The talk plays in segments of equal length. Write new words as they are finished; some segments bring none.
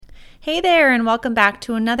Hey there, and welcome back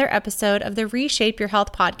to another episode of the Reshape Your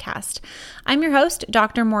Health podcast. I'm your host,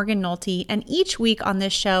 Dr. Morgan Nolte, and each week on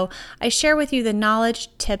this show, I share with you the knowledge,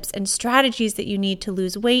 tips, and strategies that you need to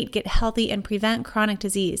lose weight, get healthy, and prevent chronic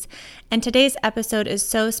disease. And today's episode is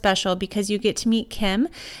so special because you get to meet Kim,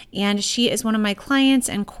 and she is one of my clients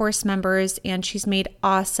and course members, and she's made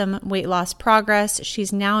awesome weight loss progress.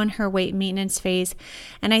 She's now in her weight maintenance phase,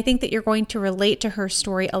 and I think that you're going to relate to her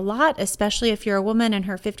story a lot, especially if you're a woman in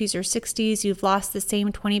her 50s or 60s, you've lost the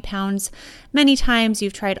same 20 pounds many times,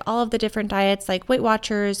 you've tried all of the different diets like Weight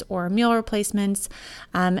Watchers or meal replacements,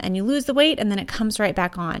 and you lose the weight and then it comes right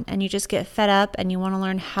back on and you just get fed up and you want to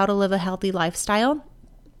learn how to live a healthy lifestyle.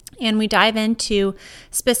 And we dive into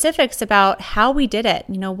specifics about how we did it,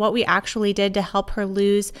 what we actually did to help her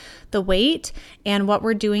lose the weight and what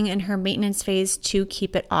we're doing in her maintenance phase to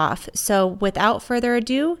keep it off. So without further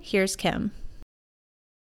ado, here's Kim.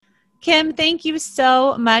 Kim, thank you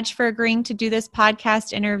so much for agreeing to do this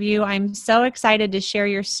podcast interview. I'm so excited to share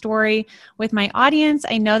your story with my audience.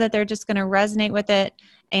 I know that they're just going to resonate with it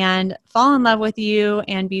and fall in love with you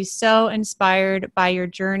and be so inspired by your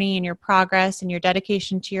journey and your progress and your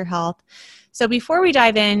dedication to your health. So before we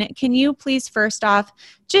dive in, can you please first off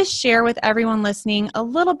just share with everyone listening a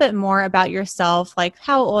little bit more about yourself, like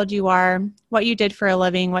how old you are, what you did for a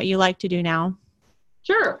living, what you like to do now?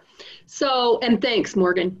 Sure. And thanks,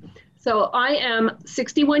 Morgan. So I am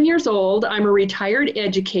 61 years old. I'm a retired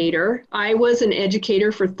educator. I was an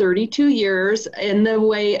educator for 32 years in the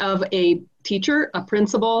way of a teacher, a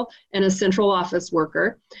principal, and a central office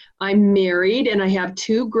worker. I'm married and I have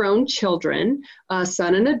two grown children, a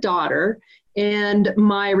son and a daughter. And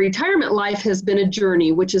my retirement life has been a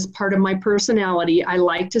journey, which is part of my personality. I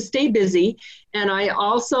like to stay busy and I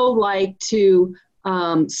also like to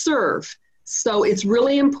serve. So it's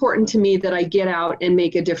really important to me that I get out and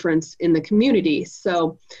make a difference in the community.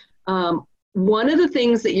 So one of the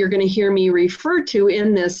things that you're going to hear me refer to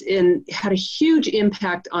had a huge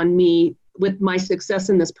impact on me with my success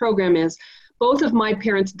in this program is both of my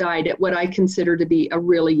parents died at what I consider to be a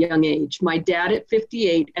really young age. My dad at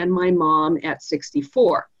 58 and my mom at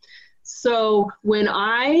 64. So when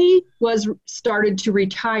I started to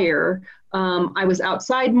retire, I was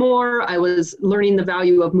outside more. I was learning the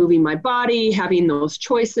value of moving my body, having those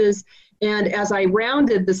choices. And as I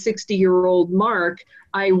rounded the 60-year-old mark,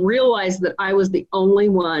 I realized that I was the only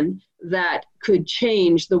one that could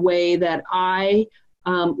change the way that I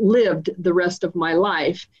lived the rest of my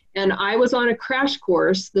life. And I was on a crash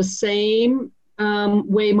course the same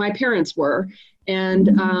way my parents were.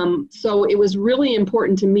 And so it was really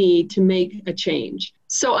important to me to make a change.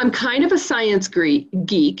 So I'm kind of a science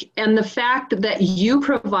geek, and the fact that you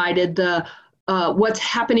provided the what's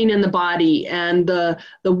happening in the body and the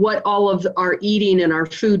what all of our eating and our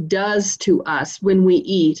food does to us when we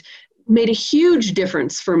eat made a huge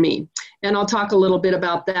difference for me. And I'll talk a little bit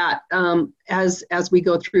about that as we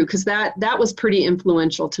go through, because that was pretty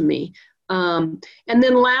influential to me. And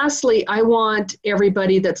then lastly, I want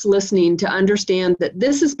everybody that's listening to understand that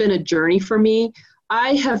this has been a journey for me.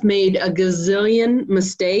 I have made a gazillion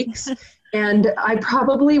mistakes, and I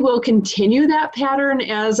probably will continue that pattern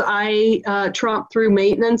as I tromp through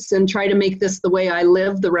maintenance and try to make this the way I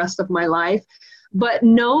live the rest of my life. But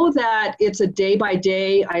know that it's a day by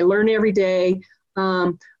day. I learn every day.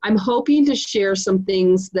 I'm hoping to share some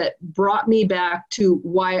things that brought me back to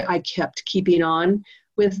why I kept keeping on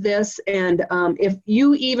with this. And if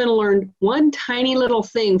you even learned one tiny little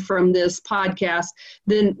thing from this podcast,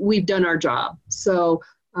 then we've done our job. So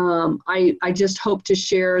I just hope to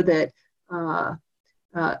share that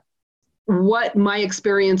what my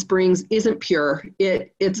experience brings isn't pure.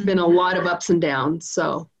 It's been a lot of ups and downs.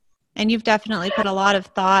 And you've definitely put a lot of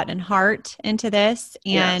thought and heart into this.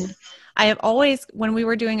 And yes. I have always, when we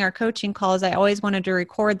were doing our coaching calls, I always wanted to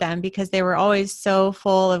record them because they were always so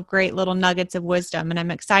full of great little nuggets of wisdom. And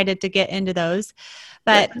I'm excited to get into those.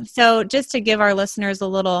 But so just to give our listeners a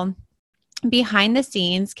little behind the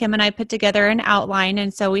scenes, Kim and I put together an outline,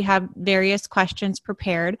 and so we have various questions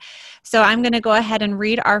prepared. So I'm going to go ahead and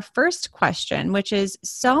read our first question, which is,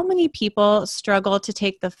 so many people struggle to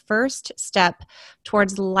take the first step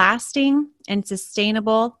towards lasting and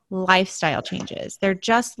sustainable lifestyle changes. They're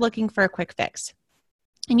just looking for a quick fix.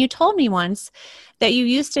 And you told me once that you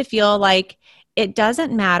used to feel like it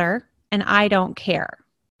doesn't matter and I don't care.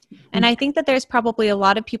 And I think that there's probably a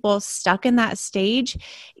lot of people stuck in that stage,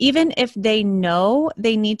 even if they know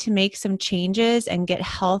they need to make some changes and get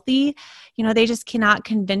healthy, they just cannot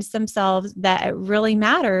convince themselves that it really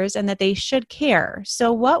matters and that they should care.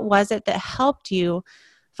 So what was it that helped you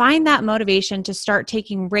find that motivation to start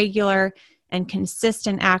taking regular and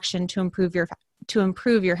consistent action to improve to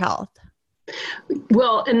improve your health?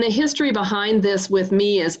 Well, and the history behind this with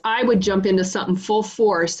me is I would jump into something full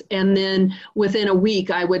force, and then within a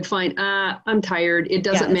week I would find, I'm tired. It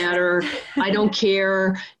doesn't matter. I don't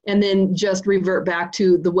care. And then just revert back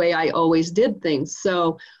to the way I always did things.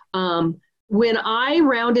 So when I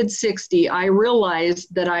rounded 60, I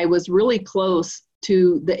realized that I was really close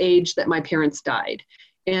to the age that my parents died.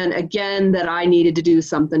 And again, that I needed to do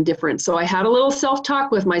something different. So I had a little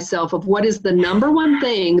self-talk with myself of what is the number one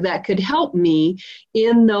thing that could help me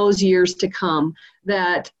in those years to come,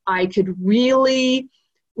 that I could really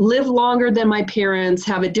live longer than my parents,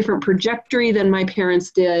 have a different trajectory than my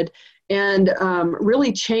parents did, and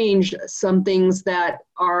really change some things that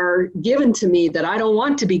are given to me that I don't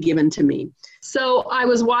want to be given to me. So I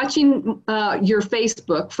was watching your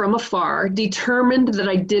Facebook from afar, determined that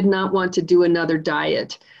I did not want to do another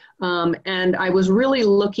diet. And I was really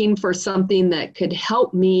looking for something that could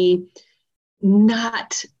help me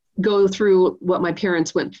not go through what my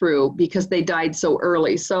parents went through because they died so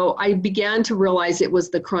early. So I began to realize it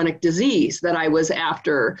was the chronic disease that I was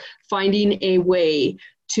after, finding a way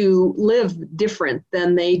to live different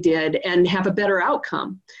than they did and have a better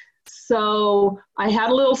outcome. So I had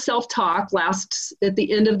a little self-talk at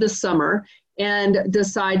the end of the summer and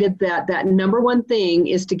decided that that number one thing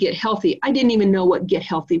is to get healthy. I didn't even know what get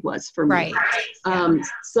healthy was for me. Right.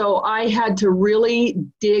 So I had to really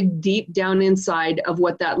dig deep down inside of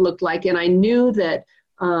what that looked like. And I knew that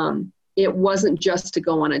it wasn't just to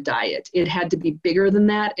go on a diet. It had to be bigger than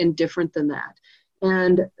that and different than that.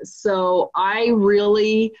 And so I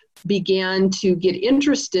really began to get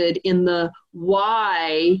interested in the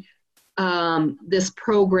why this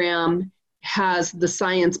program has the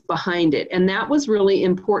science behind it. And that was really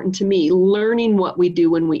important to me, learning what we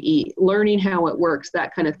do when we eat, learning how it works,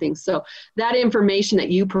 that kind of thing. So that information that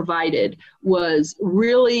you provided was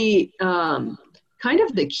really kind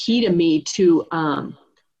of the key to me to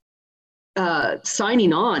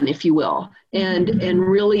signing on, if you will, and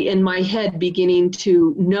really in my head beginning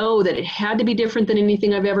to know that it had to be different than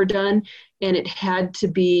anything I've ever done, and it had to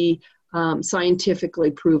be scientifically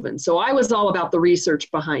proven. So I was all about the research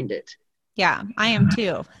behind it. Yeah, I am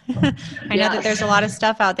too. I know that there's a lot of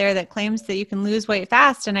stuff out there that claims that you can lose weight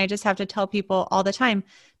fast. And I just have to tell people all the time,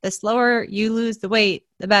 the slower you lose the weight,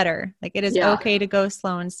 the better. Like it is okay to go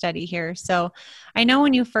slow and steady here. So I know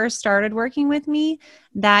when you first started working with me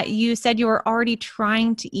that you said you were already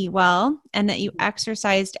trying to eat well and that you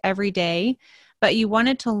exercised every day, but you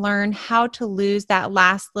wanted to learn how to lose that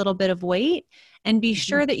last little bit of weight and be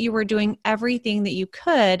sure that you were doing everything that you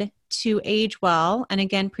could to age well and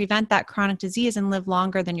again, prevent that chronic disease and live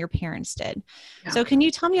longer than your parents did. Yeah. So can you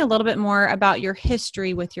tell me a little bit more about your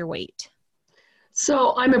history with your weight?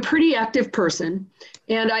 So I'm a pretty active person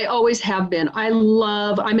and I always have been.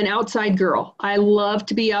 I'm an outside girl. I love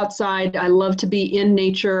to be outside. I love to be in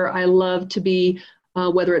nature. I love to be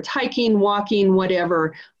whether it's hiking, walking,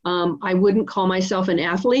 whatever. I wouldn't call myself an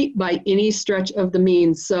athlete by any stretch of the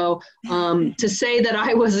means. So to say that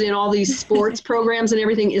I was in all these sports programs and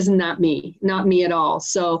everything is not me at all.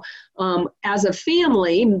 So as a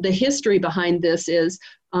family, the history behind this is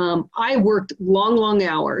I worked long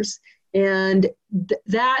hours. And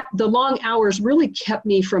the long hours really kept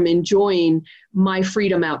me from enjoying my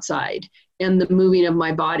freedom outside and the moving of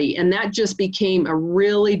my body. And that just became a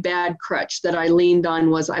really bad crutch that I leaned on,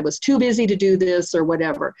 was I was too busy to do this or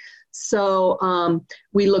whatever. So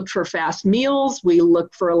we looked for fast meals. We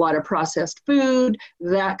looked for a lot of processed food,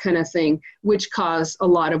 that kind of thing, which caused a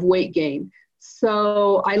lot of weight gain.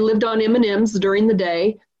 So I lived on M&Ms during the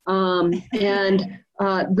day.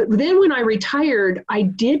 But then when I retired, I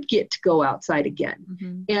did get to go outside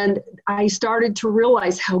again. And I started to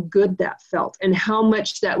realize how good that felt and how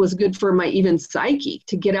much that was good for my even psyche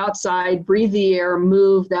to get outside, breathe the air,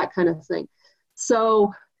 move, that kind of thing.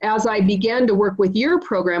 So as I began to work with your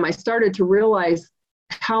program, I started to realize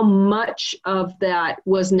how much of that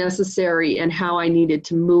was necessary and how I needed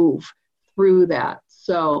to move through that.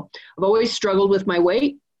 So I've always struggled with my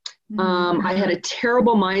weight. I had a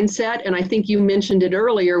terrible mindset, and I think you mentioned it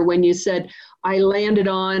earlier when you said I landed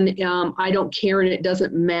on I don't care and it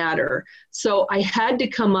doesn't matter. So I had to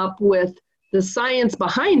come up with the science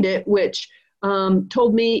behind it, which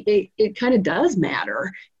told me it kind of does matter.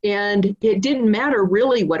 And it didn't matter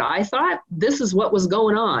really what I thought. This is what was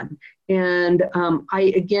going on. And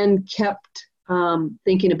I, again, kept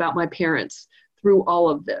thinking about my parents through all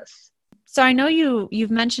of this. So I know you've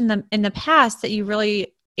mentioned them in the past that you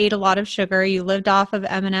really ate a lot of sugar. You lived off of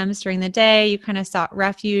M&Ms during the day. You kind of sought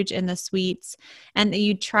refuge in the sweets, and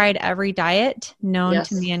you tried every diet known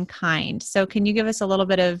to mankind. So can you give us a little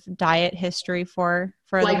bit of diet history for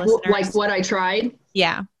the listeners? Like what I tried?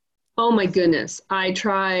 Yeah. Oh my goodness. I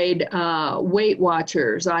tried Weight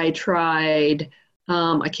Watchers. I tried,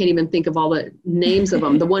 I can't even think of all the names of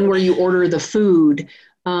them. The one where you order the food.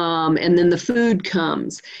 And then the food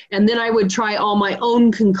comes. And then I would try all my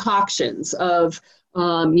own concoctions of,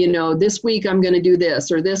 this week I'm going to do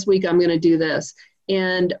this, or this week I'm going to do this.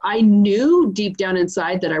 And I knew deep down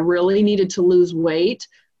inside that I really needed to lose weight.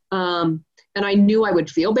 And I knew I would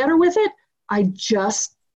feel better with it. I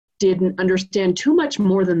just didn't understand too much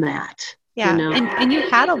more than that. Yeah. And you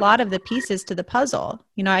had a lot of the pieces to the puzzle.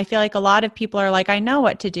 I feel like a lot of people are like, I know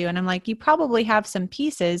what to do. And I'm like, you probably have some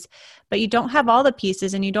pieces, but you don't have all the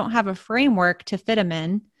pieces, and you don't have a framework to fit them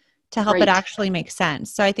in to help it actually make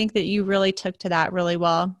sense. So I think that you really took to that really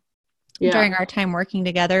well during our time working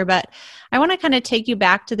together. But I want to kind of take you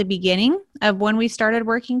back to the beginning of when we started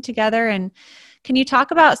working together. And can you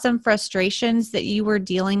talk about some frustrations that you were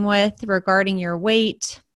dealing with regarding your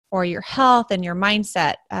weight or your health and your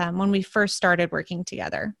mindset when we first started working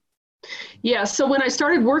together? Yeah. So when I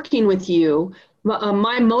started working with you,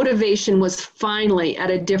 my motivation was finally at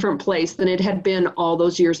a different place than it had been all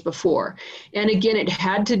those years before. And again, it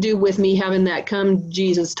had to do with me having that Come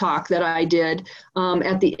Jesus talk that I did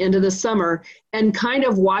at the end of the summer, and kind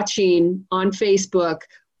of watching on Facebook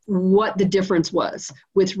what the difference was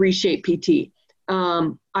with Reshape PT.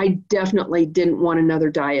 I definitely didn't want another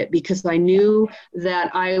diet, because I knew that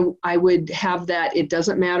I would have that, it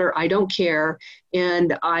doesn't matter, I don't care,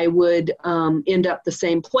 and I would end up the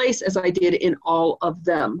same place as I did in all of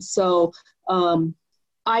them. So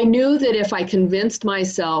I knew that if I convinced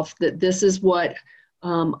myself that this is what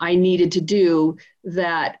I needed to do,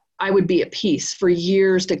 that I would be at peace for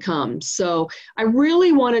years to come. So I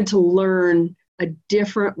really wanted to learn a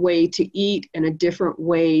different way to eat and a different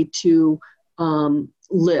way to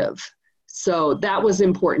live. So that was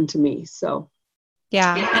important to me. So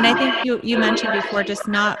yeah. And I think you mentioned before, just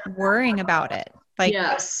not worrying about it, like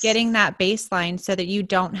getting that baseline so that you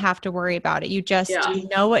don't have to worry about it. You just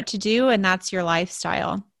know what to do, and that's your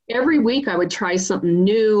lifestyle. Every week I would try something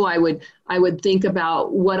new. I would think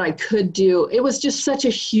about what I could do. It was just such a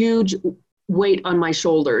huge weight on my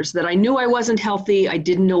shoulders that I knew I wasn't healthy. I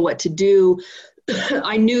didn't know what to do.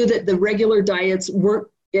 I knew that the regular diets weren't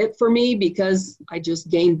it for me, because I just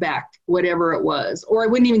gained back whatever it was, or I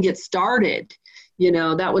wouldn't even get started.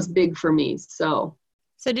 That was big for me. So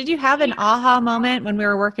did you have an aha moment when we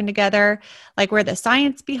were working together, like where the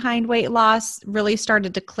science behind weight loss really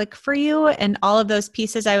started to click for you, and all of those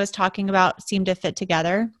pieces I was talking about seemed to fit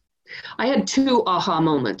together? I had two aha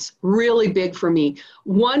moments, really big for me.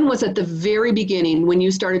 One was at the very beginning when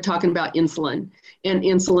you started talking about insulin and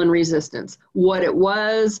insulin resistance, what it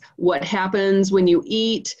was, what happens when you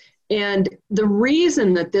eat. And the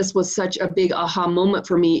reason that this was such a big aha moment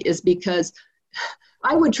for me is because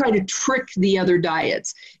I would try to trick the other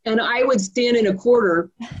diets, and I would stand in a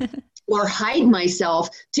corner or hide myself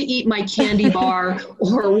to eat my candy bar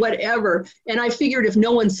or whatever. And I figured if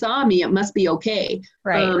no one saw me, it must be okay.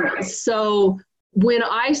 Right. So when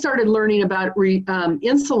I started learning about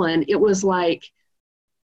insulin, it was like,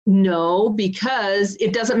 no, because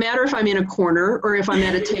it doesn't matter if I'm in a corner or if I'm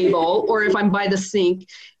at a table or if I'm by the sink.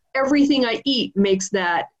 Everything I eat makes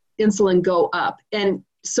that insulin go up. And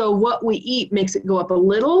so what we eat makes it go up a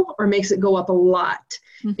little or makes it go up a lot.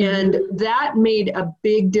 Mm-hmm. And that made a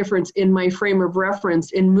big difference in my frame of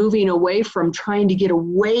reference in moving away from trying to get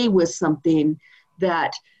away with something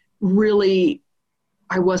that really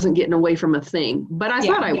I wasn't getting away from a thing, but I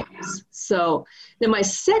thought I was. So then my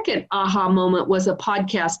second aha moment was a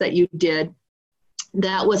podcast that you did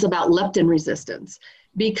that was about leptin resistance.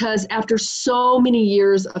 Because after so many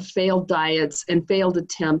years of failed diets and failed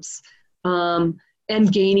attempts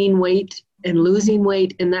and gaining weight and losing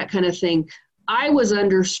weight and that kind of thing, I was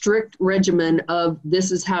under strict regimen of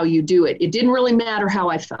this is how you do it. It didn't really matter how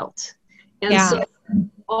I felt. And so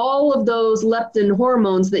all of those leptin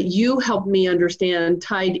hormones that you helped me understand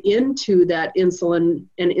tied into that insulin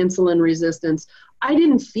and insulin resistance, I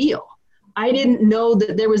didn't feel. I didn't know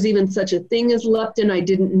that there was even such a thing as leptin. I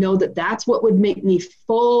didn't know that that's what would make me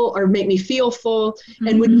full or make me feel full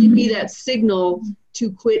and would give me that signal to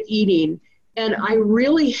quit eating. And I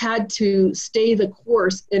really had to stay the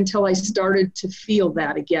course until I started to feel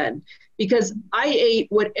that again, because I ate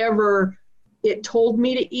whatever it told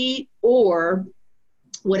me to eat or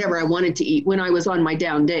whatever I wanted to eat when I was on my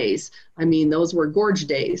down days. I mean, those were gorge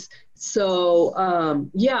days. So,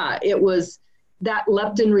 it was that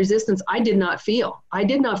leptin resistance, I did not feel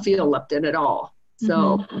leptin at all.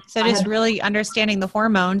 So, so just really understanding the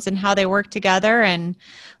hormones and how they work together. And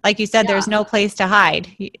like you said, there's no place to hide.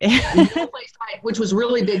 No place to hide, which was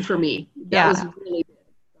really big for me. That was really big.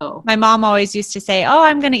 So. My mom always used to say, "Oh,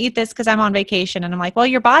 I'm going to eat this because I'm on vacation." And I'm like, well,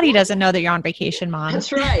 your body doesn't know that you're on vacation, Mom.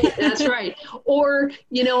 That's right. That's right. Or,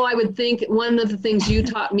 I would think one of the things you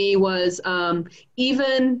taught me was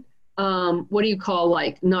even, what do you call,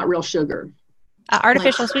 like, not real sugar?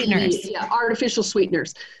 Artificial sweeteners. Yeah, artificial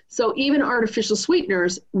sweeteners. So even artificial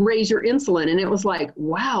sweeteners raise your insulin. And it was like,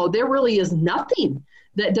 wow, there really is nothing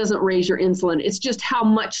that doesn't raise your insulin. It's just how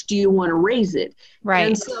much do you want to raise it? Right.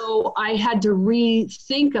 And so I had to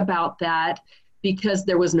rethink about that because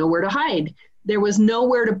there was nowhere to hide. There was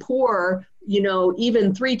nowhere to pour,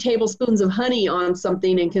 even 3 tablespoons of honey on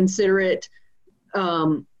something and consider it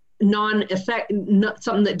not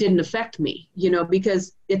something that didn't affect me,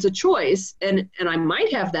 because it's a choice and I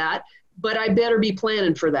might have that, but I better be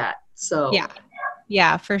planning for that. So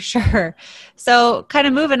yeah, for sure. So kind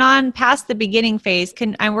of moving on past the beginning phase,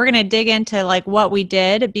 and we're going to dig into like what we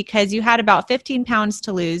did, because you had about 15 pounds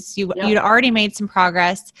to lose. You'd already made some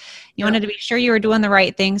progress. You wanted to be sure you were doing the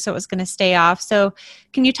right thing, so it was going to stay off. So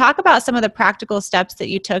can you talk about some of the practical steps that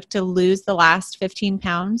you took to lose the last 15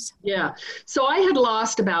 pounds? Yeah. So I had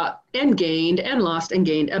lost about and gained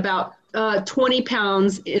about 20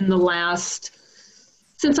 pounds in the last,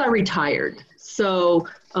 since I retired. So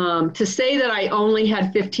to say that I only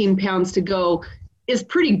had 15 pounds to go is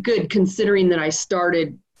pretty good, considering that I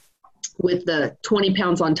started with the 20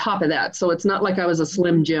 pounds on top of that. So it's not like I was a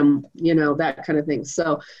Slim Jim, that kind of thing.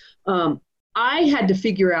 So I had to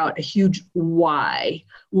figure out a huge why.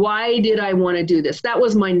 Why did I want to do this? That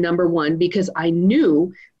was my number one, because I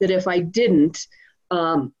knew that if I didn't,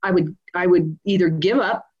 I would either give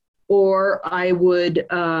up or I would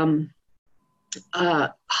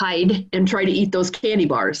hide and try to eat those candy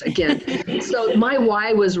bars again. So my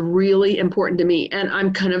why was really important to me, and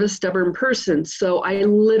I'm kind of a stubborn person. So I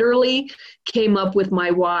literally came up with my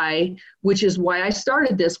why, which is why I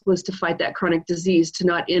started this, was to fight that chronic disease, to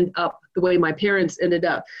not end up the way my parents ended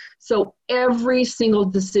up. So every single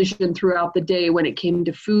decision throughout the day, when it came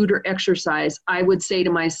to food or exercise, I would say to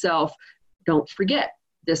myself, don't forget,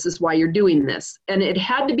 this is why you're doing this. And it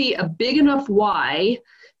had to be a big enough why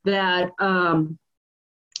that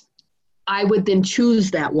I would then choose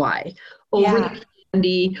that why over the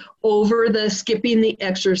candy, over the skipping the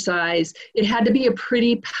exercise. It had to be a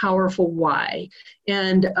pretty powerful why.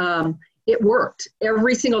 And it worked.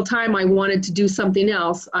 Every single time I wanted to do something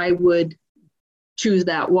else, I would choose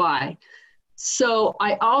that why. So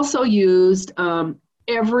I also used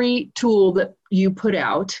every tool that you put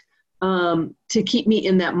out to keep me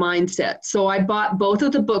in that mindset. So I bought both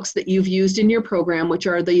of the books that you've used in your program, which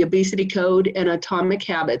are the Obesity Code and Atomic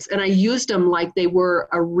Habits. And I used them like they were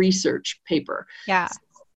a research paper. Yeah. So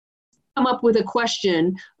come up with a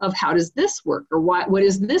question of, how does this work? Or what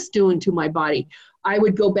is this doing to my body? I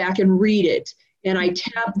would go back and read it, and I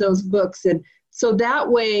tabbed those books. And so that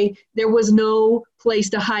way there was no place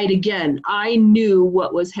to hide again. I knew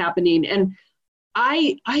what was happening. And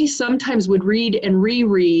I sometimes would read and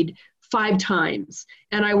reread 5 times.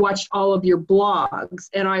 And I watched all of your blogs,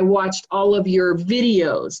 and I watched all of your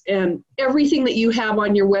videos, and everything that you have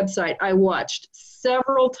on your website, I watched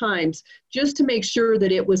several times just to make sure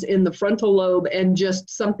that it was in the frontal lobe and just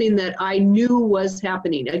something that I knew was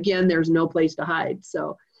happening. Again, there's no place to hide.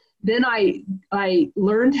 So then I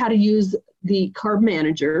learned how to use the Carb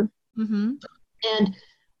Manager. Mm-hmm. And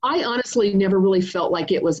I honestly never really felt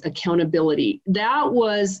like it was accountability. That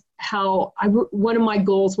was how one of my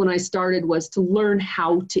goals when I started was to learn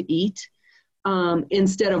how to eat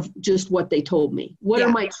instead of just what they told me. What are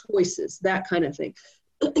my choices? That kind of thing.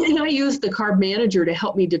 And I used the Carb Manager to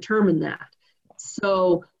help me determine that.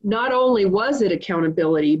 So not only was it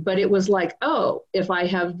accountability, but it was like, oh, if I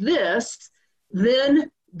have this,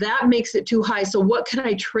 then that makes it too high. So what can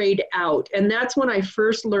I trade out? And that's when I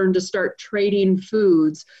first learned to start trading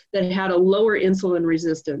foods that had a lower insulin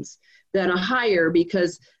resistance than a higher,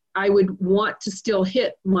 because I would want to still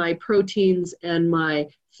hit my proteins and my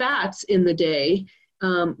fats in the day.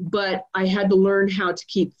 But I had to learn how to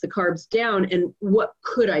keep the carbs down, and what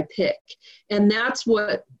could I pick? And that's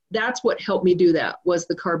what helped me do that, was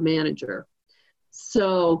the Carb Manager.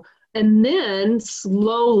 So, and then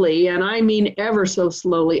slowly, and I mean ever so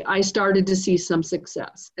slowly, I started to see some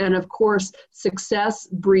success. And of course, success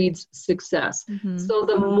breeds success. Mm-hmm. So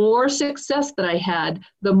the more success that I had,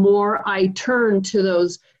 the more I turned to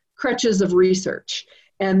those crutches of research.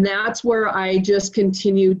 And that's where I just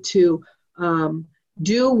continued to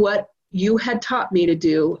do what you had taught me to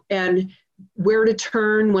do. And where to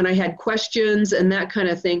turn when I had questions and that kind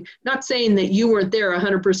of thing. Not saying that you weren't there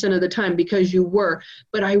 100% of the time, because you were,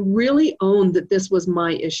 but I really owned that this was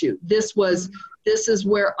my issue. This is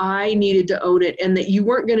where I needed to own it, and that you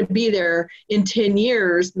weren't going to be there in 10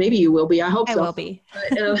 years. Maybe you will be. I hope so. I will be.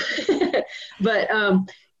 But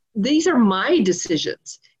these are my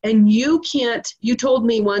decisions. And you told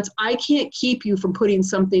me once, I can't keep you from putting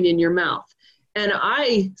something in your mouth. And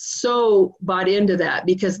I so bought into that,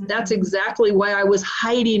 because that's exactly why I was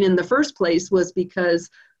hiding in the first place, was because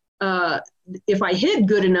if I hid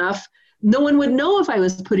good enough, no one would know if I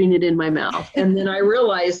was putting it in my mouth. And then I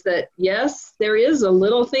realized that, yes, there is a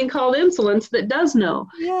little thing called insulin that does know.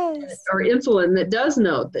 Yes. Or insulin that does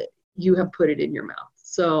know that you have put it in your mouth.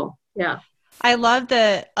 So, yeah. I love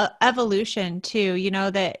the evolution too,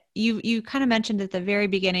 that you kind of mentioned at the very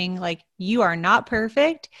beginning, like, you are not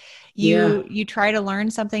perfect. You try to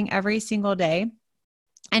learn something every single day.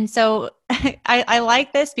 And so I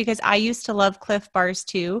like this, because I used to love Cliff Bars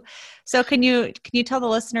too. So can you tell the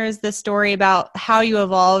listeners the story about how you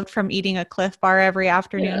evolved from eating a Cliff Bar every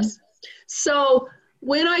afternoon? Yes. So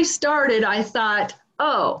when I started, I thought,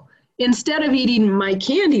 instead of eating my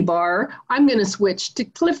candy bar, I'm going to switch to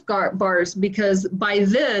Cliff Bars, because by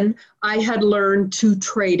then I had learned to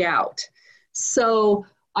trade out. So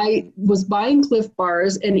I was buying Cliff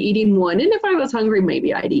Bars and eating one. And if I was hungry,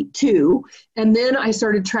 maybe I'd eat two. And then I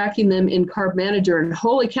started tracking them in Carb Manager. And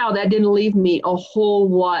holy cow, that didn't leave me a whole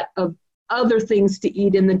lot of other things to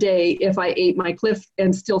eat in the day if I ate my Cliff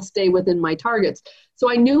and still stay within my targets. So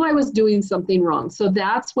I knew I was doing something wrong. So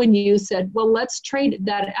that's when you said, well, let's trade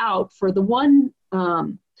that out for the one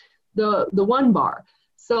bar.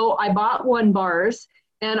 So I bought 1 bars,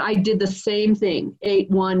 and I did the same thing, ate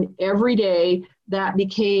one every day. That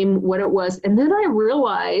became what it was. And then I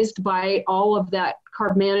realized, by all of that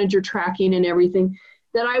Carb Manager tracking and everything,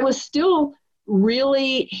 that I was still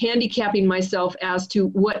really handicapping myself as to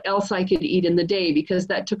what else I could eat in the day, because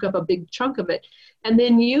that took up a big chunk of it. And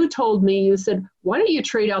then you told me, you said, why don't you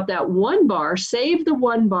trade out that 1 bar, save the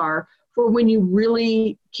 1 bar for when you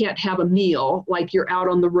really can't have a meal, like you're out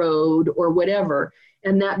on the road or whatever,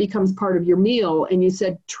 and that becomes part of your meal. And you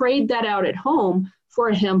said, trade that out at home for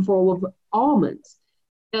a handful of almonds.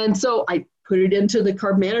 And so I put it into the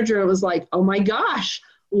Carb Manager, and it was like, oh my gosh,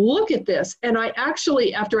 look at this. And I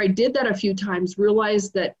actually, after I did that a few times,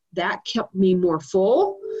 realized that that kept me more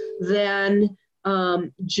full than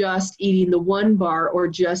just eating the 1 bar or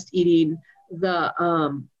just eating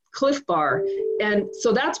the Cliff Bar. And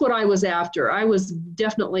so that's what I was after. I was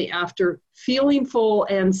definitely after feeling full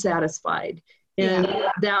and satisfied. And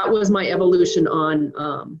that was my evolution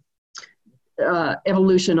on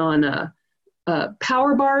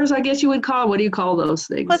power bars, I guess you would call. What do you call those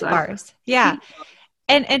things? Cliff Bars. Yeah.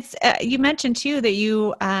 And it's, you mentioned too that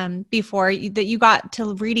you, before that you got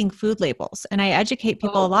to reading food labels, and I educate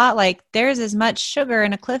people a lot, like, there's as much sugar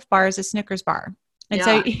in a Cliff Bar as a Snickers bar. And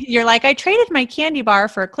so you're like, I traded my candy bar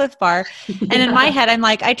for a Cliff Bar. And in my head, I'm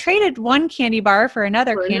like, I traded one candy bar for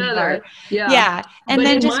another candy bar. Yeah. And but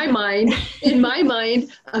then in my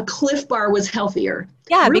mind, a Cliff Bar was healthier.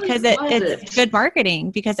 Yeah, really, because it's good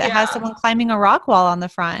marketing, because it has someone climbing a rock wall on the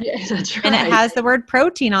front. Yeah, that's right. And it has the word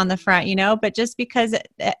protein on the front, but just because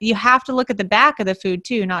you have to look at the back of the food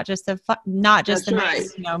too, not just the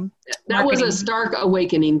nice, that was a stark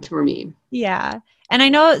awakening for me. Yeah. And I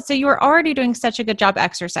know, so you were already doing such a good job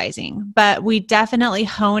exercising, but we definitely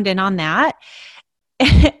honed in on that.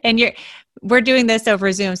 And we're doing this over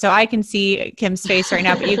Zoom, so I can see Kim's face right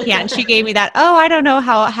now, but you can't. She gave me that, I don't know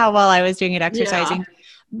how well I was doing at exercising. Yeah.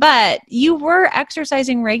 But you were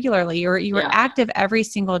exercising regularly. You were active every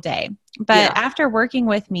single day. But after working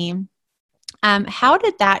with me, how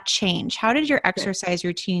did that change? How did your exercise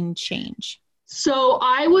routine change? So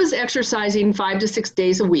I was exercising 5 to 6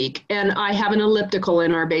 days a week, and I have an elliptical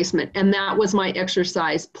in our basement, and that was my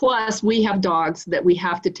exercise. Plus, we have dogs that we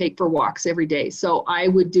have to take for walks every day. So I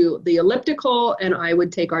would do the elliptical, and I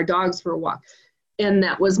would take our dogs for a walk, and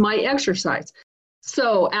that was my exercise.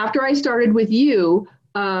 So after I started with you,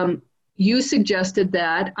 you suggested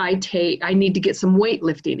that I need to get some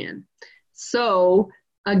weightlifting in. So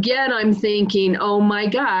again, I'm thinking, oh my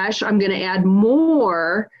gosh, I'm going to add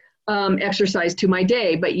more exercise to my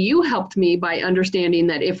day. But you helped me by understanding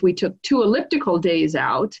that if we took 2 elliptical days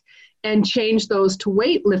out and changed those to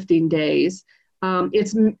weightlifting days,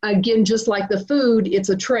 it's, again, just like the food, it's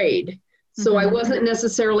a trade. So I wasn't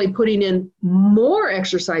necessarily putting in more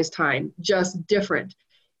exercise time, just different.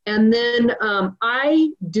 And then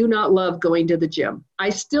I do not love going to the gym. I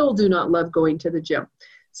still do not love going to the gym.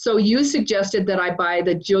 So you suggested that I buy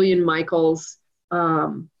the Jillian Michaels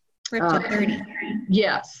Ripped in 30.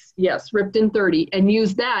 Yes, Ripped in 30, and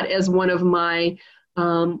use that as one of my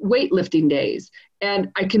weightlifting days.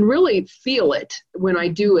 And I can really feel it when I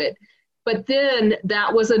do it. But then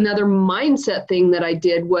that was another mindset thing that I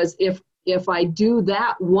did was if I do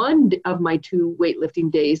that one of my 2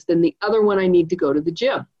 weightlifting days, then the other one I need to go to the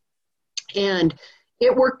gym. And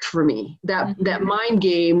it worked for me. That mind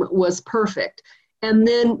game was perfect. And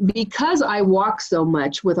then because I walk so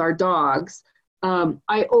much with our dogs,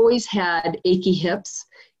 I always had achy hips.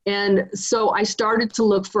 And so I started to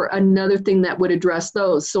look for another thing that would address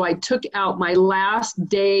those. So I took out my last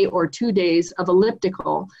day or 2 days of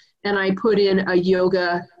elliptical and I put in a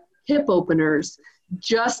yoga hip openers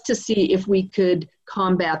just to see if we could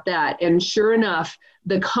combat that. And sure enough,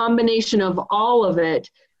 the combination of all of it,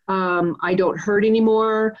 I don't hurt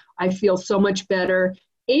anymore. I feel so much better.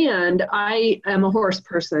 And I am a horse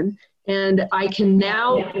person. And I can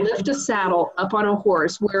now lift a saddle up on a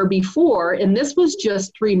horse where before, and this was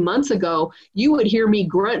just 3 months ago, you would hear me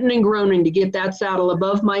grunting and groaning to get that saddle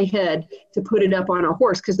above my head to put it up on a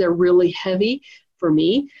horse because they're really heavy for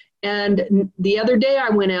me. And the other day I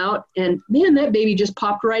went out and man, that baby just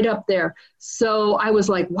popped right up there. So I was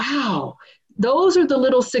like, wow, those are the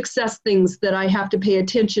little success things that I have to pay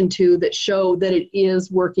attention to that show that it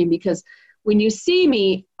is working, because when you see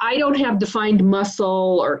me, I don't have defined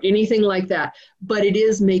muscle or anything like that, but it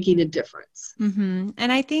is making a difference. Mm-hmm.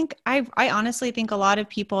 And I honestly think a lot of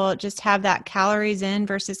people just have that calories in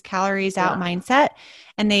versus calories out mindset.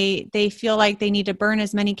 And they feel like they need to burn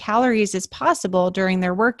as many calories as possible during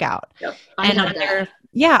their workout. Yep.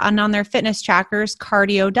 And on their fitness trackers,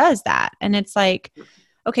 cardio does that. And it's like,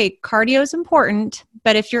 okay, cardio is important,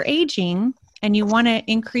 but if you're aging and you want to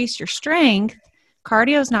increase your strength,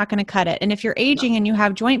 cardio is not going to cut it. And if you're aging and you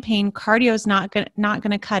have joint pain, cardio is not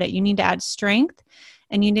going to cut it. You need to add strength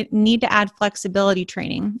and you need to add flexibility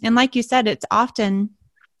training. And like you said, it's often,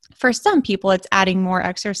 for some people, it's adding more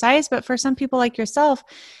exercise, but for some people like yourself,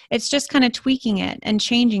 it's just kind of tweaking it and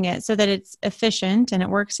changing it so that it's efficient and it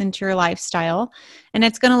works into your lifestyle. And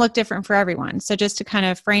it's going to look different for everyone. So just to kind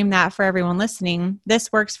of frame that for everyone listening,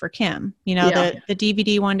 this works for Kim, the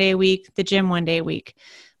DVD 1 day a week, the gym 1 day a week.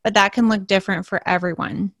 But that can look different for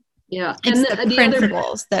everyone. Yeah. It's the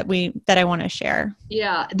principles that I want to share.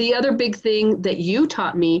 Yeah. The other big thing that you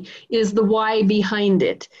taught me is the why behind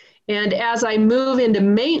it. And as I move into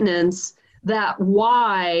maintenance, that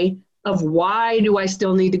why do I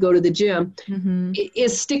still need to go to the gym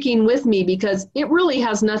is sticking with me, because it really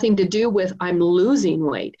has nothing to do with I'm losing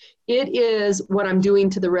weight. It is what I'm doing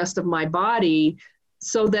to the rest of my body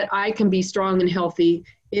so that I can be strong and healthy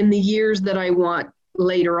in the years that I want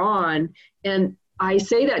later on. And I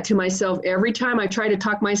say that to myself every time I try to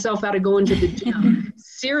talk myself out of going to the gym,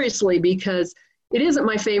 seriously, because it isn't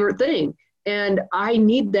my favorite thing. And I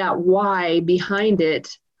need that why behind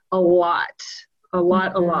it a lot.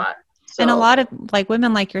 So. And a lot of like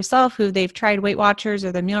women like yourself who they've tried Weight Watchers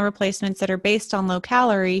or the meal replacements that are based on low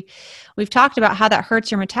calorie, we've talked about how that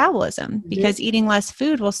hurts your metabolism because eating less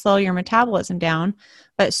food will slow your metabolism down.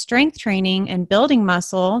 But strength training and building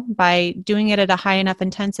muscle by doing it at a high enough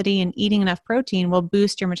intensity and eating enough protein will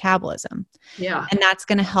boost your metabolism. Yeah. And that's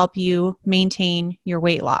going to help you maintain your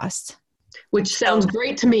weight loss. Which sounds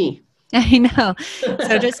great to me. I know.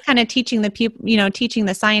 So just kind of teaching the people, teaching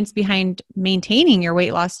the science behind maintaining your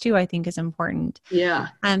weight loss too, I think is important. Yeah.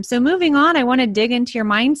 So moving on, I want to dig into your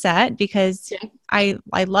mindset because I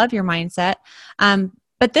love your mindset.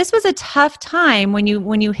 But this was a tough time when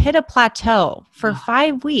you hit a plateau for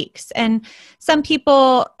 5 weeks, and some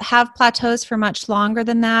people have plateaus for much longer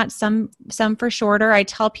than that. Some for shorter. I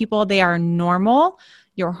tell people they are normal.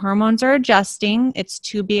 Your hormones are adjusting. It's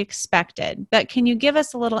to be expected. But can you give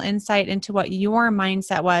us a little insight into what your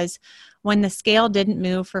mindset was when the scale didn't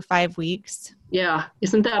move for 5 weeks? Yeah.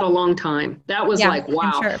 Isn't that a long time? That was like,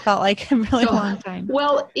 wow. I'm sure it felt like a really long time.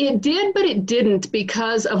 Well, it did, but it didn't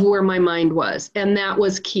because of where my mind was. And that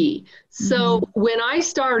was key. So when I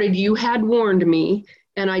started, you had warned me,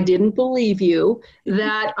 and I didn't believe you,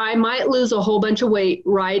 that I might lose a whole bunch of weight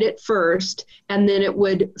right at first, and then it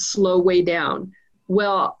would slow way down.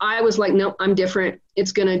 Well, I was like, no, I'm different.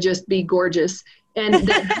 It's going to just be gorgeous. And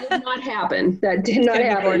that did not happen. That did not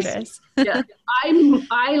happen. Gorgeous. Yeah.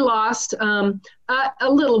 I lost a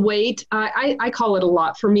little weight. I call it a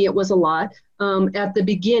lot. For me, it was a lot. At the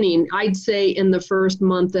beginning, I'd say in the first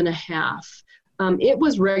month and a half. It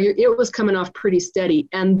was regular. It was coming off pretty steady.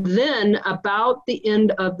 And then about the end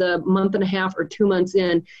of the month and a half or 2 months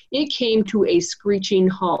in, it came to a screeching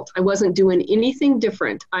halt. I wasn't doing anything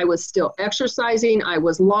different. I was still exercising. I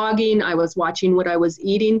was logging. I was watching what I was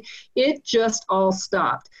eating. It just all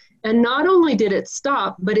stopped. And not only did it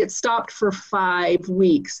stop, but it stopped for 5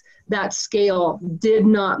 weeks. That scale did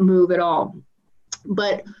not move at all.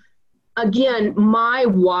 But again, my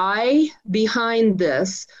why behind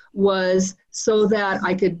this was so that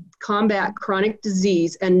I could combat chronic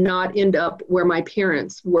disease and not end up where my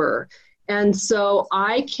parents were. And so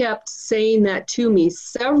I kept saying that to me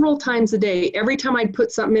several times a day. Every time I'd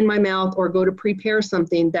put something in my mouth or go to prepare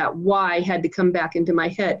something, that why had to come back into my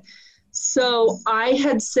head. So I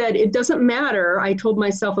had said, it doesn't matter. I told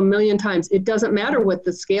myself a million times, it doesn't matter what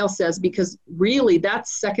the scale says, because really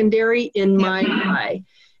that's secondary in my why.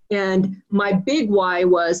 And my big why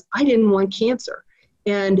was I didn't want cancer.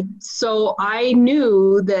 And so I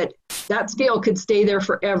knew that that scale could stay there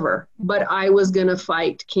forever, but I was going to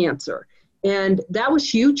fight cancer. And that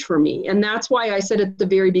was huge for me. And that's why I said at the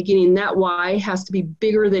very beginning, that why has to be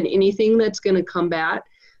bigger than anything that's going to combat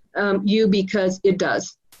you, because it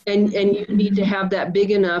does. And you need to have that big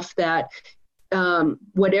enough that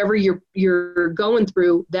whatever you're going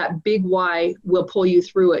through, that big why will pull you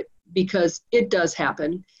through it, because it does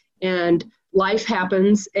happen. And life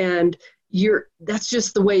happens, and that's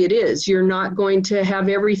just the way it is. You're not going to have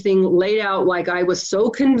everything laid out like I was so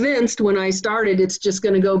convinced when I started it's just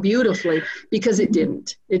going to go beautifully, because it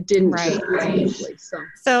didn't. It didn't. Right. Beautifully.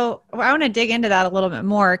 So I want to dig into that a little bit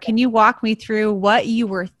more. Can you walk me through what you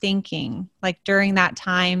were thinking like during that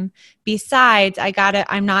time, besides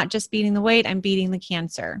I'm not just beating the weight, I'm beating the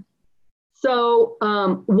cancer? So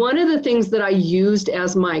one of the things that I used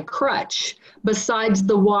as my crutch, besides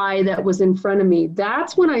the why that was in front of me,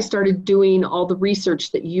 that's when I started doing all the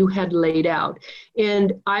research that you had laid out.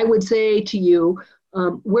 And I would say to you,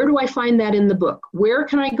 where do I find that in the book? Where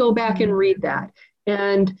can I go back and read that?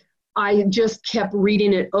 And I just kept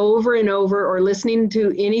reading it over and over, or listening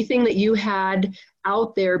to anything that you had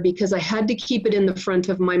out there, because I had to keep it in the front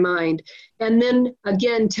of my mind. And then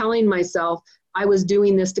again, telling myself, I was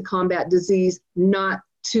doing this to combat disease, not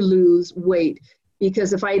to lose weight.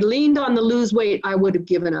 Because if I leaned on the lose weight, I would have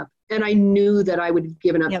given up. And I knew that I would have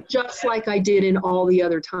given up, just like I did in all the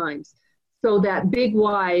other times. So that big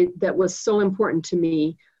why that was so important to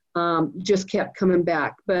me just kept coming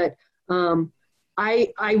back. But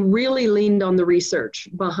I really leaned on the research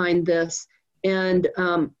behind this. And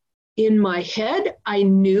in my head, I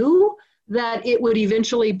knew that it would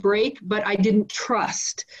eventually break, but I didn't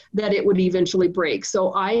trust that it would eventually break.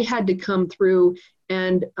 So I had to come through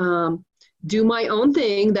and do my own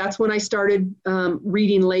thing. That's when I started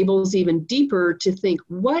reading labels even deeper to think,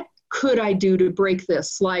 what could I do to break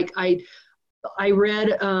this? Like I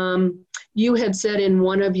read, you had said in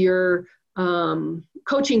one of your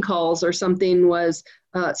coaching calls or something was,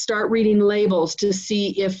 start reading labels to see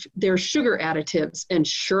if there's sugar additives. And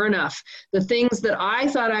sure enough, the things that I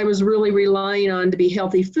thought I was really relying on to be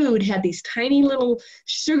healthy food had these tiny little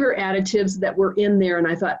sugar additives that were in there. And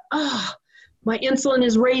I thought, my insulin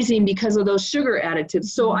is raising because of those sugar additives.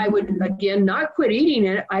 So I would, again, not quit eating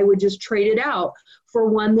it. I would just trade it out for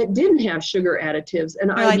one that didn't have sugar additives. And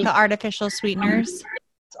like the artificial sweeteners.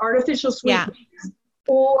 Artificial sweeteners. Yeah.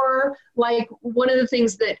 Or like one of the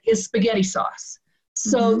things that is spaghetti sauce.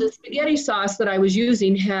 So the spaghetti sauce that I was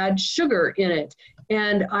using had sugar in it.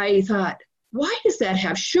 And I thought, why does that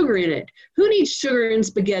have sugar in it? Who needs sugar in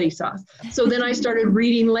spaghetti sauce? So then I started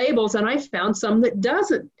reading labels, and I found some that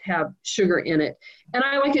doesn't have sugar in it. And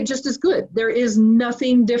I like it just as good. There is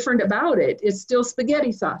nothing different about it. It's still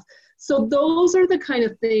spaghetti sauce. So those are the kind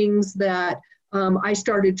of things that I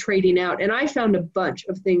started trading out. And I found a bunch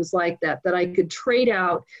of things like that I could trade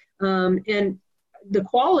out. And the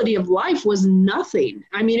quality of life was nothing.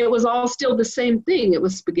 I mean, it was all still the same thing. It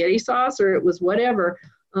was spaghetti sauce, or it was whatever,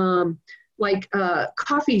 like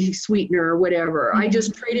coffee sweetener or whatever. I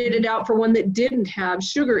just traded it out for one that didn't have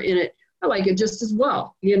sugar in it. I like it just as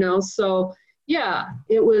well, So yeah,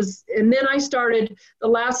 it was. And then I started, the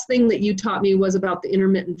last thing that you taught me was about the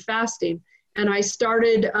intermittent fasting. And I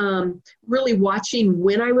started really watching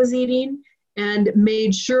when I was eating, and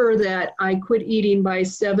made sure that I quit eating by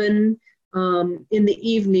 7 in the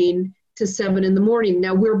evening to 7 in the morning.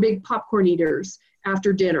 Now, we're big popcorn eaters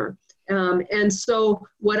after dinner. And so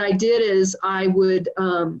what I did is I would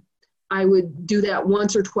do that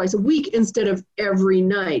once or twice a week instead of every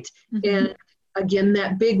night. And again,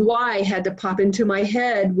 that big why had to pop into my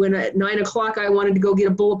head when at 9 o'clock I wanted to go get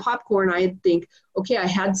a bowl of popcorn. I'd think, okay, I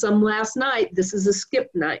had some last night. This is a skip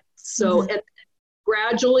night. So and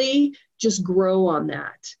gradually just grow on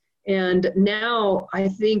that. And now I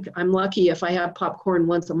think I'm lucky if I have popcorn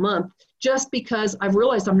once a month, just because I've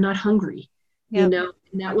realized I'm not hungry. And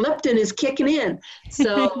that leptin is kicking in.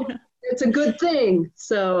 So it's a good thing.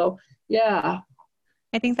 So, yeah.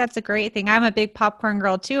 I think that's a great thing. I'm a big popcorn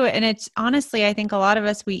girl too. And it's honestly, I think a lot of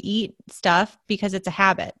us, we eat stuff because it's a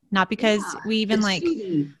habit, not because we even like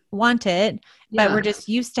soothing. want it, but we're just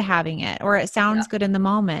used to having it, or it sounds good in the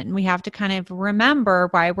moment. And we have to kind of remember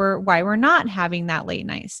why we're not having that late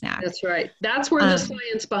night snack. That's right. That's where the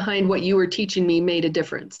science behind what you were teaching me made a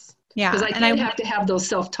difference. Yeah. Because I have to have those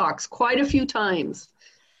self-talks quite a few times.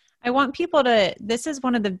 I want people to, this is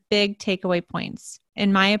one of the big takeaway points,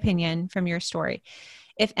 in my opinion, from your story.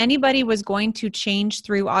 If anybody was going to change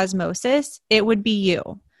through osmosis, it would be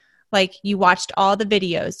you. Like, you watched all the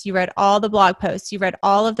videos, you read all the blog posts, you read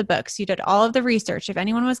all of the books, you did all of the research. If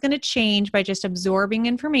anyone was going to change by just absorbing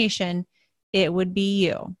information, it would be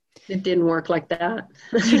you. It didn't work like that.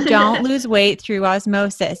 You don't lose weight through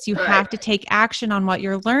osmosis. You have to take action on what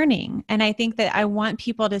you're learning. And I think that I want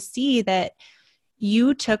people to see that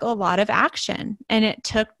you took a lot of action, and it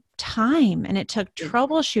took time, and it took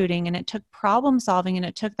troubleshooting, and it took problem solving, and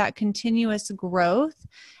it took that continuous growth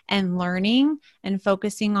and learning and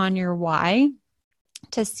focusing on your why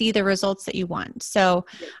to see the results that you want. So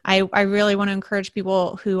I really want to encourage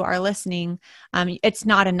people who are listening. It's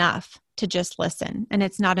not enough to just listen, and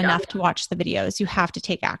it's not enough to watch the videos. You have to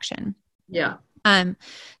take action. Yeah.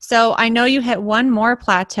 So I know you hit one more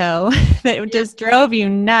plateau that just drove you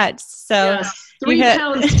nuts. So 3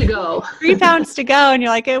 pounds to go. 3 pounds to go. And you're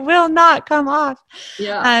like, it will not come off.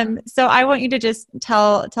 Yeah. So I want you to just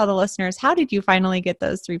tell the listeners, how did you finally get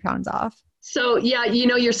those 3 pounds off? So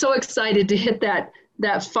you're so excited to hit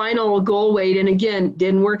that final goal weight. And again,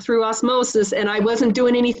 didn't work through osmosis, and I wasn't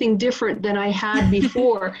doing anything different than I had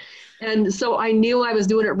before. And so I knew I was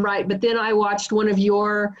doing it right. But then I watched one of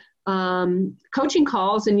your coaching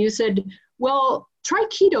calls, and you said, well, try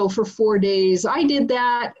keto for 4 days. I did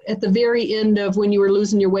that at the very end of when you were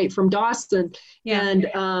losing your weight from Dawson. Yeah.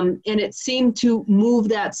 And it seemed to move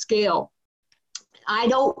that scale.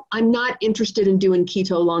 I'm not interested in doing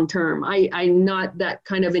keto long-term. I'm not that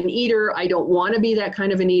kind of an eater. I don't want to be that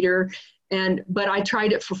kind of an eater. But I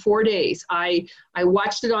tried it for 4 days. I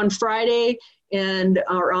watched it on Friday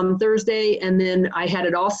or on Thursday, and then I had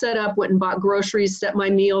it all set up, went and bought groceries, set my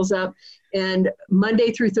meals up. And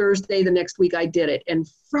Monday through Thursday, the next week I did it. And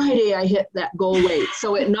Friday I hit that goal weight.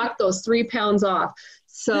 So it knocked those 3 pounds off.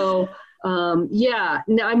 So I'm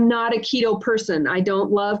not a keto person. I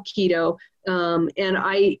don't love keto.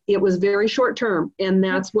 It was very short term, and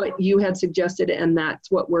that's what you had suggested. And that's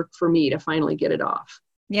what worked for me to finally get it off.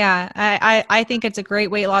 Yeah. I think it's a great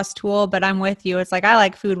weight loss tool, but I'm with you. It's like, I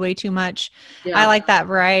like food way too much. Yeah. I like that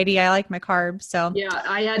variety. I like my carbs. So yeah,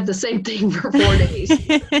 I had the same thing for 4 days.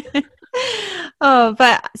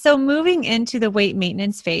 So moving into the weight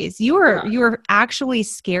maintenance phase, you were actually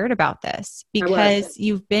scared about this because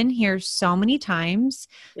you've been here so many times.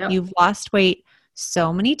 Yep. You've lost weight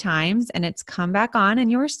so many times, and it's come back on, and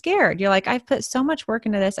you were scared. You're like, I've put so much work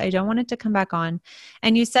into this. I don't want it to come back on.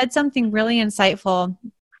 And you said something really insightful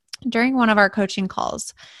during one of our coaching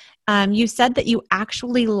calls. You said that you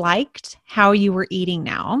actually liked how you were eating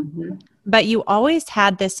now, but you always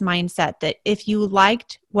had this mindset that if you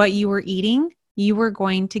liked what you were eating, you were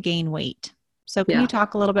going to gain weight. So can you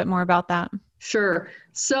talk a little bit more about that? Sure.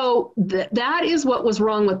 So that is what was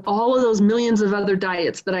wrong with all of those millions of other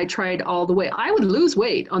diets that I tried all the way. I would lose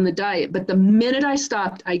weight on the diet, but the minute I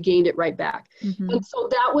stopped, I gained it right back. And so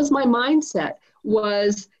that was my mindset,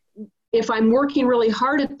 was if I'm working really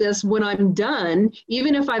hard at this, when I'm done,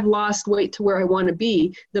 even if I've lost weight to where I want to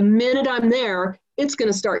be, the minute I'm there, it's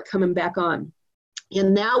going to start coming back on.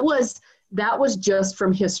 And that was just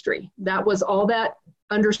from history. That was all that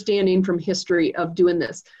understanding from history of doing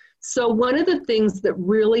this. So one of the things that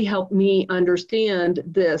really helped me understand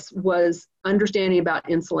this was understanding about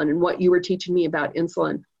insulin and what you were teaching me about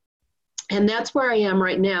insulin. And that's where I am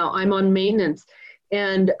right now. I'm on maintenance.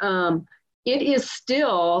 And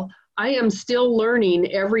I am still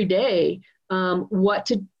learning every day what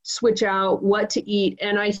to switch out, what to eat.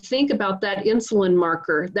 And I think about that insulin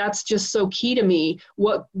marker. That's just so key to me.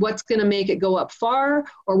 What's going to make it go up far,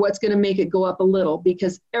 or what's going to make it go up a little?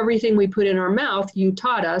 Because everything we put in our mouth, you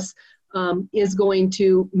taught us, is going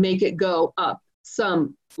to make it go up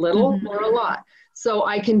some, little or a lot. So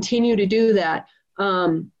I continue to do that.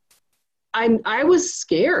 I was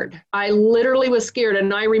scared. I literally was scared.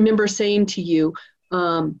 And I remember saying to you,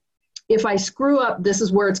 if I screw up, this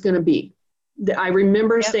is where it's going to be. I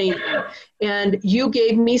remember saying that. And you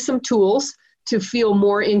gave me some tools to feel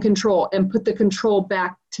more in control and put the control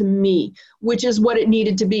back to me, which is what it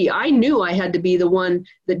needed to be. I knew I had to be the one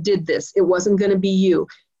that did this. It wasn't going to be you.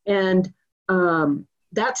 And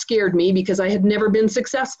that scared me because I had never been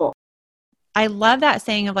successful. I love that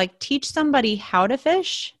saying of like, teach somebody how to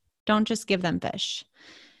fish. Don't just give them fish.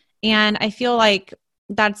 And I feel like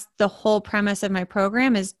that's the whole premise of my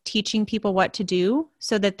program, is teaching people what to do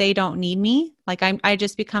so that they don't need me. Like I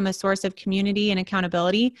just become a source of community and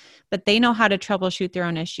accountability, but they know how to troubleshoot their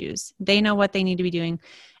own issues. They know what they need to be doing.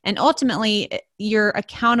 And ultimately you're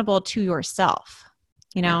accountable to yourself,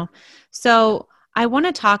 you know? So I want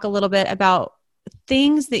to talk a little bit about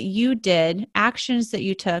things that you did, actions that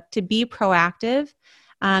you took to be proactive,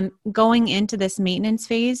 going into this maintenance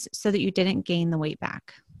phase so that you didn't gain the weight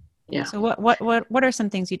back. Yeah. So what are some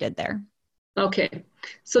things you did there? Okay.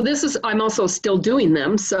 So I'm also still doing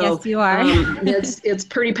them. So yes, you are. it's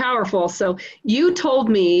pretty powerful. So you told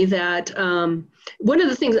me that one of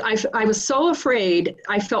the things I was so afraid,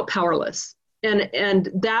 I felt powerless. And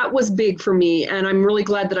that was big for me. And I'm really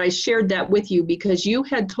glad that I shared that with you, because you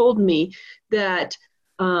had told me that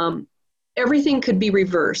everything could be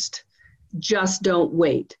reversed. Just don't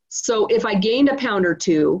wait. So if I gained a pound or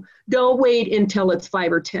two, don't wait until it's 5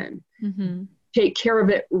 or 10. Mm-hmm. Take care of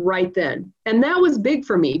it right then. And that was big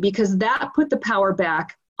for me, because that put the power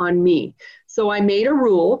back on me. So I made a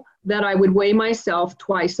rule that I would weigh myself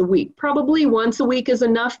twice a week. Probably once a week is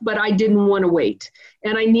enough, but I didn't want to wait.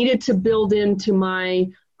 And I needed to build into my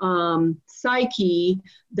psyche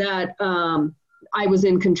that I was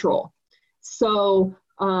in control. So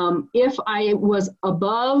if I was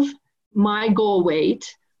above my goal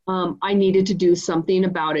weight, I needed to do something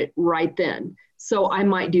about it right then. So I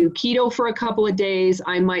might do keto for a couple of days.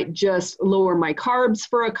 I might just lower my carbs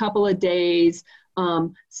for a couple of days.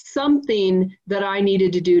 Something that I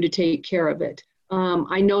needed to do to take care of it.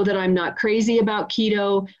 I know that I'm not crazy about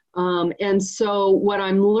keto. And so what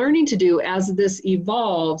I'm learning to do as this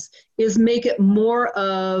evolves is make it more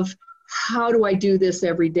of, how do I do this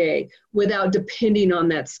every day without depending on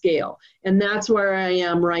that scale? And that's where I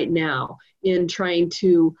am right now, in trying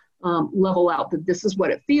to level out that this is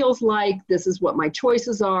what it feels like. This is what my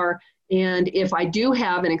choices are. And if I do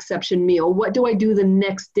have an exception meal, what do I do the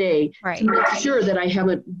next day to make sure that I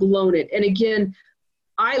haven't blown it? And again,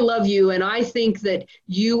 I love you and I think that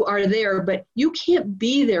you are there, but you can't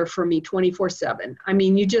be there for me 24/7. I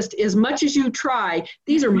mean, you just, as much as you try,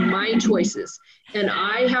 these are my choices and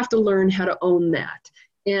I have to learn how to own that.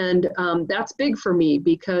 And that's big for me,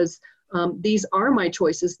 because these are my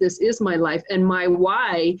choices. This is my life. And my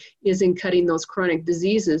why is in cutting those chronic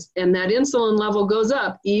diseases. And that insulin level goes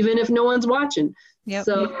up, even if no one's watching. Yep.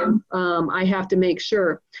 So I have to make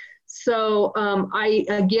sure. So I,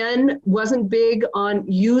 again, wasn't big on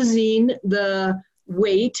using the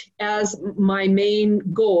weight as my main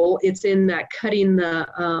goal. It's in that cutting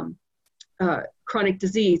the chronic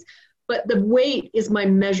disease. But the weight is my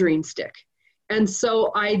measuring stick. And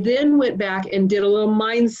so I then went back and did a little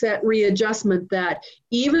mindset readjustment that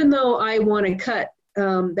even though I want to cut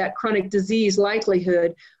that chronic disease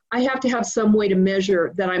likelihood, I have to have some way to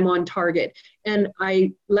measure that I'm on target. And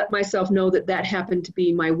I let myself know that that happened to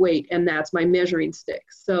be my weight, and that's my measuring stick.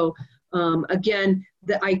 So again,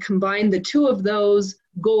 I combined the two of those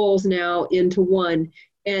goals now into one,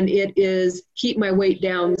 and it is keep my weight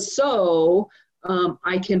down so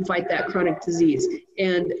I can fight that chronic disease.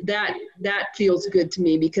 And that feels good to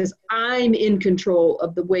me, because I'm in control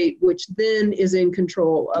of the weight, which then is in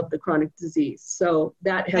control of the chronic disease. So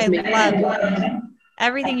that has made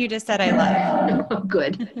everything you just said. I love. Oh,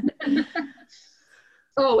 good.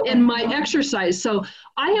 Oh, and my exercise. So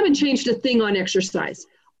I haven't changed a thing on exercise.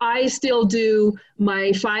 I still do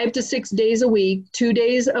my 5 to 6 days a week, 2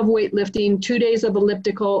 days of weightlifting, 2 days of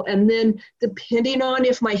elliptical, and then depending on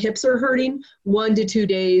if my hips are hurting, 1 to 2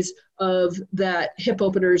 days of that hip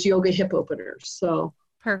openers, yoga hip openers. So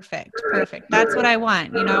perfect. That's what I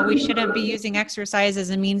want. You know, we shouldn't be using exercise as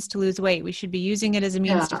a means to lose weight. We should be using it as a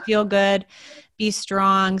means to feel good, be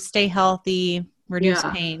strong, stay healthy, reduce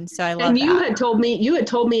pain. So I love and that. You had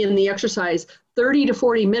told me in the exercise, 30 to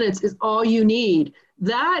 40 minutes is all you need.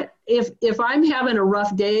 That if I'm having a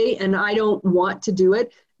rough day and I don't want to do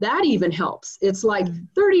it, that even helps. It's like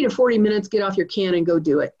 30 to 40 minutes, get off your can and go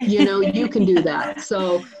do it. You know, you can do that.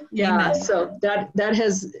 So yeah, so that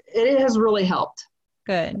has really helped.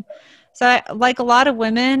 Good. So like a lot of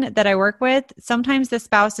women that I work with, sometimes the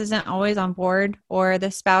spouse isn't always on board, or the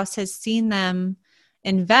spouse has seen them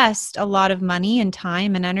invest a lot of money and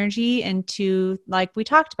time and energy into, like we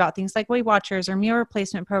talked about, things like Weight Watchers or meal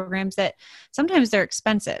replacement programs that sometimes they're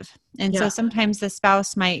expensive. And so sometimes the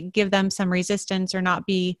spouse might give them some resistance or not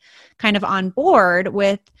be kind of on board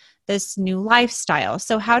with this new lifestyle.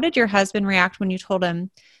 So how did your husband react when you told him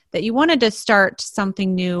that you wanted to start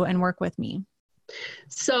something new and work with me?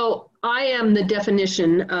 So I am the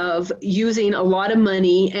definition of using a lot of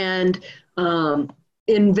money and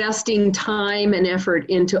investing time and effort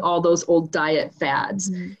into all those old diet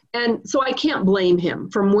fads. Mm-hmm. And so I can't blame him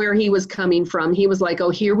from where he was coming from. He was like, oh,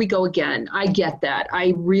 here we go again. I get that.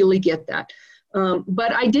 I really get that.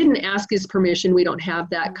 But I didn't ask his permission. We don't have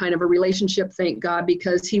that kind of a relationship, thank God,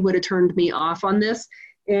 because he would have turned me off on this.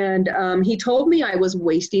 And he told me I was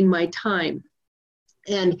wasting my time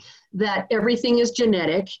and that everything is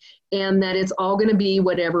genetic and that it's all going to be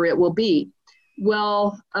whatever it will be.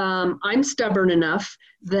 Well, I'm stubborn enough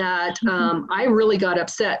that I really got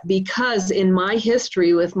upset because in my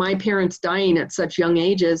history with my parents dying at such young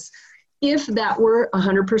ages, if that were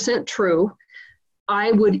 100% true,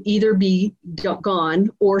 I would either be gone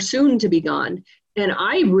or soon to be gone. And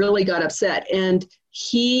I really got upset. And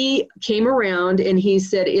he came around and he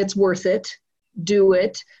said, it's worth it. Do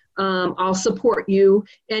it. I'll support you.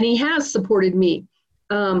 And he has supported me.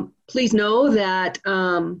 Please know that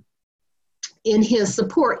in his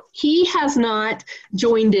support, he has not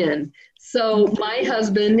joined in. So my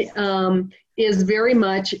husband is very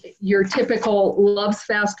much your typical loves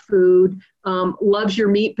fast food, loves your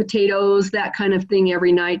meat, potatoes, that kind of thing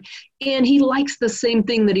every night. And he likes the same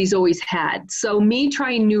thing that he's always had. So me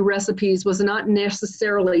trying new recipes was not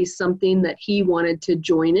necessarily something that he wanted to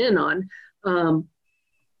join in on.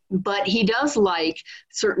 But he does like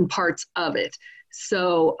certain parts of it.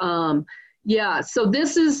 So, so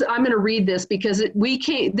this is, I'm going to read this because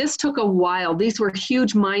this took a while. These were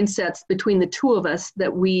huge mindsets between the two of us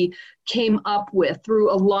that we came up with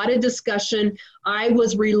through a lot of discussion. I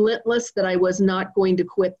was relentless that I was not going to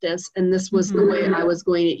quit this. And this was the way I was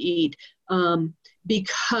going to eat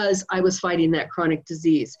because I was fighting that chronic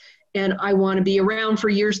disease and I want to be around for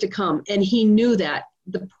years to come. And he knew that.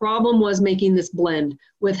 The problem was making this blend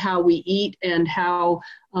with how we eat and how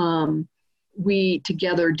we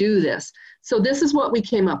together do this. So this is what we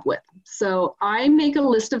came up with. So I make a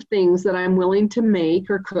list of things that I'm willing to make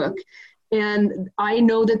or cook, and I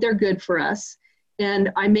know that they're good for us,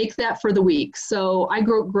 and I make that for the week. So I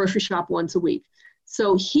grocery shop once a week.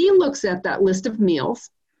 So he looks at that list of meals,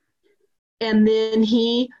 and then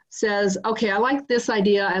he says, okay, I like this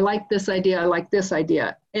idea, I like this idea, I like this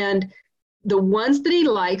idea. And the ones that he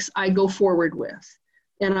likes, I go forward with.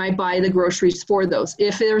 And I buy the groceries for those.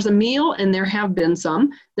 If there's a meal, and there have been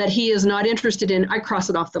some, that he is not interested in, I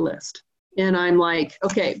cross it off the list. And I'm like,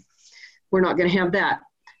 okay, we're not going to have that.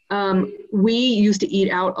 We used to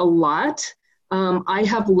eat out a lot. I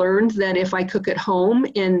have learned that if I cook at home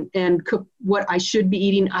and cook what I should be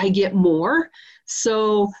eating, I get more.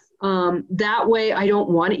 So that way I don't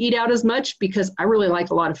want to eat out as much because I really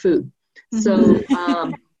like a lot of food. So,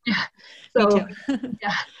 yeah. So,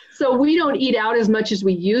 yeah. So we don't eat out as much as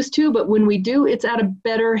we used to, but when we do, it's at a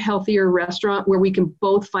better, healthier restaurant where we can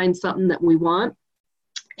both find something that we want.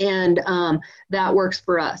 And that works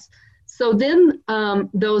for us. So then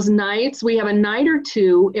those nights, we have a night or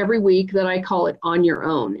two every week that I call it on your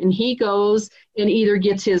own. And he goes and either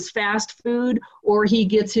gets his fast food or he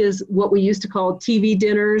gets his, what we used to call TV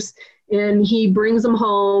dinners, and he brings them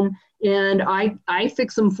home and I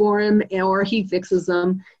fix them for him or he fixes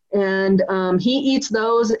them. And he eats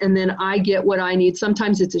those, and then I get what I need.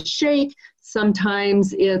 Sometimes it's a shake.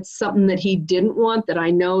 Sometimes it's something that he didn't want that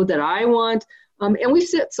I know that I want. And we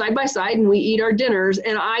sit side by side and we eat our dinners,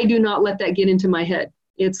 and I do not let that get into my head.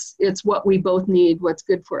 It's what we both need, what's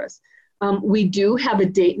good for us. We do have a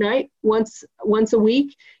date night once a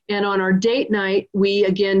week, and on our date night, we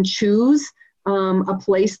again choose a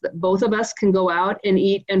place that both of us can go out and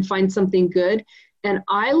eat and find something good. And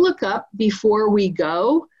I look up before we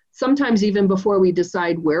go. Sometimes even before we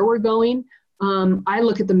decide where we're going, I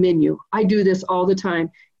look at the menu. I do this all the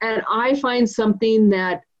time. And I find something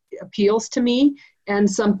that appeals to me and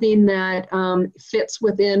something that fits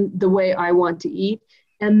within the way I want to eat.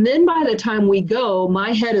 And then by the time we go,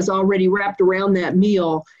 my head is already wrapped around that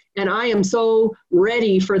meal. And I am so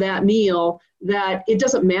ready for that meal that it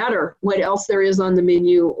doesn't matter what else there is on the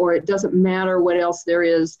menu, or it doesn't matter what else there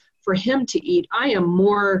is for him to eat. I am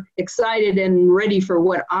more excited and ready for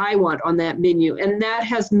what I want on that menu. And that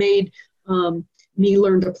has made me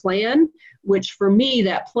learn to plan, which for me,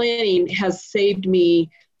 that planning has saved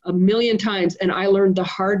me a million times. And I learned the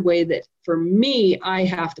hard way that for me, I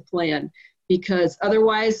have to plan, because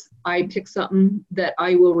otherwise I pick something that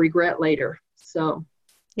I will regret later. So.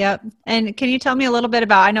 Yep. And can you tell me a little bit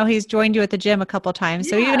about, I know he's joined you at the gym a couple of times.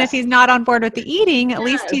 So even if he's not on board with the eating, at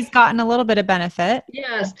least he's gotten a little bit of benefit.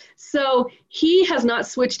 Yes. So he has not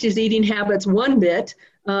switched his eating habits one bit.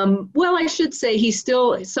 Well, I should say he's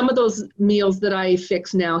still, some of those meals that I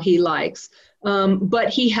fix now he likes. But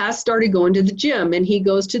he has started going to the gym, and he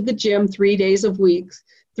goes to the gym 3 days a week,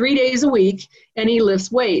 3 days a week, and he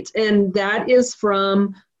lifts weights. And that is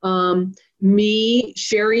from me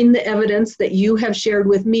sharing the evidence that you have shared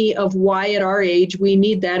with me of why at our age we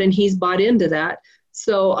need that, and he's bought into that.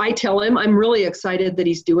 So I tell him I'm really excited that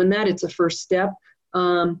he's doing that. It's a first step.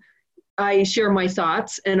 I share my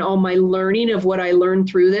thoughts and all my learning of what I learned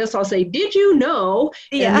through this. I'll say, did you know?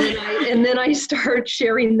 Yeah. And then I start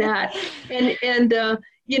sharing that. And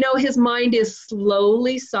his mind is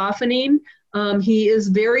slowly softening. He is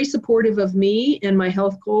very supportive of me and my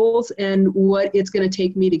health goals and what it's going to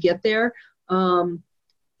take me to get there.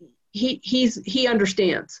 He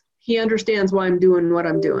understands. He understands why I'm doing what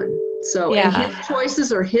I'm doing. So, and his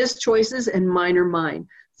choices are his choices and mine are mine.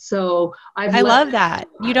 So I love that.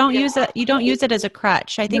 You don't use it. You don't use it as a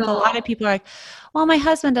crutch. I think a lot of people are like, well, my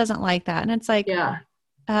husband doesn't like that. And it's like,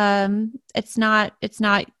 it's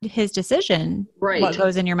not his decision. Right. What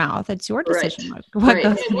goes in your mouth. It's your decision. Right.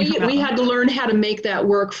 And we had to learn how to make that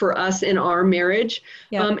work for us in our marriage.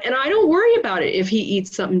 Yep. And I don't worry about it if he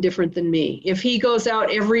eats something different than me. If he goes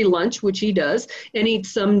out every lunch, which he does, and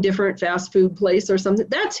eats some different fast food place or something,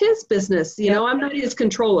 that's his business. You know, I'm not his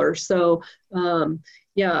controller. So,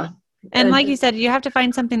 yeah. And like you said, you have to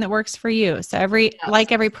find something that works for you. So every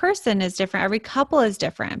person is different. Every couple is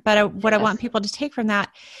different. But what I want people to take from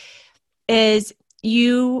that is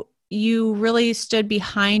you really stood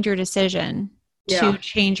behind your decision to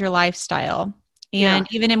change your lifestyle. And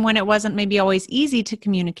even when it wasn't maybe always easy to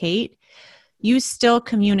communicate, you still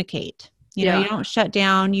communicate. You know, you don't shut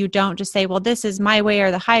down. You don't just say, well, this is my way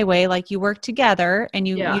or the highway. Like you work together and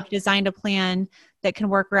you designed a plan that can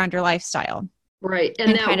work around your lifestyle. Right.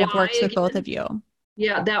 And that kind of works with both of you.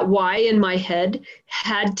 Yeah. That why in my head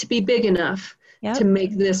had to be big enough to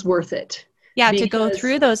make this worth it. Yeah. To go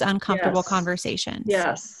through those uncomfortable conversations.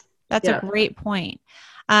 Yes. That's a great point.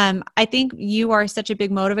 I think you are such a big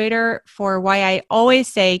motivator for why I always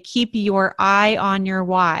say, keep your eye on your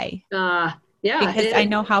why. Because I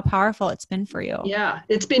know how powerful it's been for you. Yeah.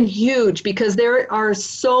 It's been huge because there are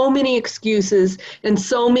so many excuses and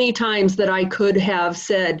so many times that I could have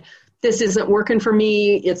said, this isn't working for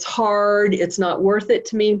me. It's hard. It's not worth it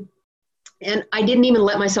to me. And I didn't even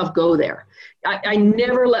let myself go there. I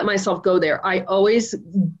never let myself go there. I always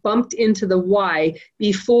bumped into the why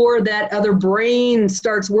before that other brain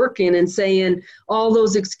starts working and saying all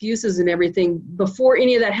those excuses and everything. Before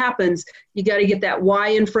any of that happens, you got to get that why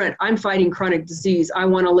in front. I'm fighting chronic disease. I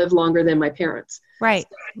want to live longer than my parents. Right.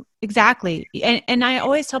 Exactly. And I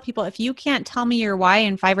always tell people, if you can't tell me your why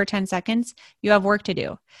in 5 or 10 seconds, you have work to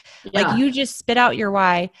do. Like you just spit out your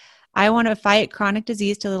why. I want to fight chronic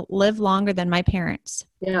disease to live longer than my parents.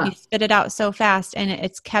 Yeah. You spit it out so fast and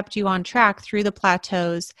it's kept you on track through the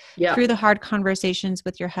plateaus, through the hard conversations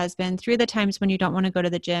with your husband, through the times when you don't want to go to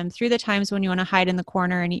the gym, through the times when you want to hide in the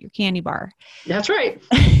corner and eat your candy bar. That's right.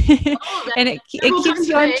 And it keeps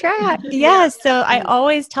you on track. Yes. So I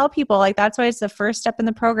always tell people, like, that's why it's the first step in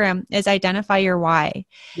the program is identify your why.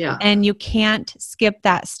 Yeah. And you can't skip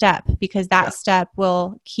that step because that step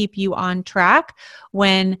will keep you on track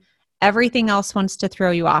when everything else wants to throw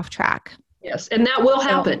you off track. Yes. And that will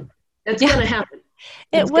happen. It's going to happen.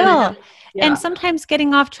 It will. Yeah. And sometimes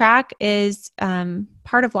getting off track is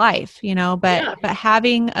part of life, you know, but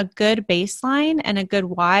having a good baseline and a good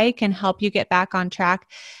why can help you get back on track.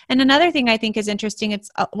 And another thing I think is interesting, it's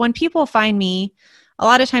when people find me, a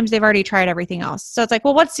lot of times they've already tried everything else. So it's like,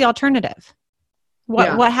 well, what's the alternative?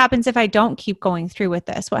 What happens if I don't keep going through with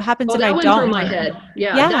this? What happens if I don't? That went through my head.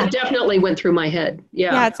 Yeah, that definitely went through my head.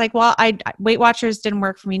 Yeah. It's like, well, Weight Watchers didn't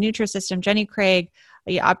work for me. Nutrisystem, Jenny Craig,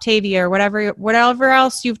 Optavia, or whatever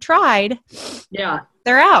else you've tried. Yeah.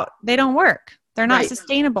 They're out. They don't work. They're not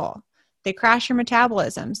sustainable. They crash your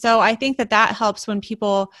metabolism. So I think that helps when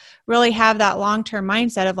people really have that long-term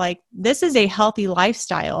mindset of like, this is a healthy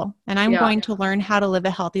lifestyle and I'm going to learn how to live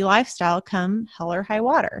a healthy lifestyle come hell or high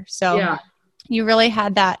water. So you really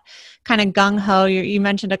had that kind of gung-ho. You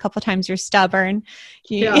mentioned a couple of times you're stubborn.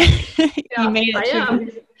 You made it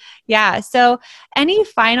through. Yeah. So any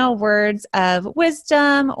final words of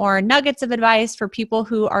wisdom or nuggets of advice for people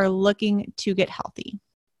who are looking to get healthy?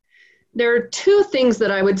 There are 2 things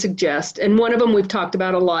that I would suggest, and one of them we've talked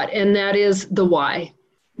about a lot, and that is the why.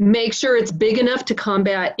 Make sure it's big enough to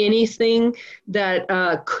combat anything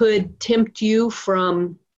that could tempt you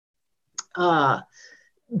from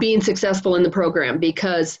being successful in the program,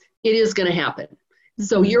 because it is going to happen.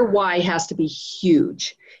 So your why has to be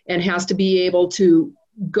huge and has to be able to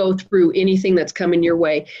go through anything that's coming your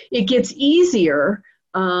way. It gets easier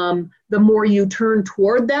the more you turn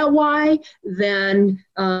toward that why than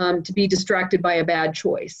to be distracted by a bad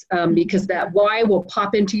choice, because that why will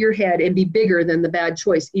pop into your head and be bigger than the bad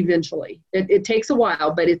choice eventually. It takes a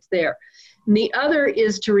while, but it's there. And the other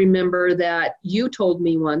is to remember that you told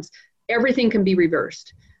me once, everything can be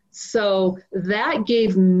reversed. So that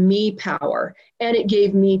gave me power and it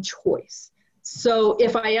gave me choice. So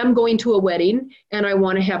if I am going to a wedding and I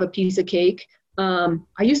want to have a piece of cake, I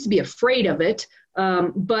used to be afraid of it.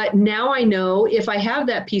 But now I know if I have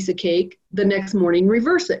that piece of cake the next morning,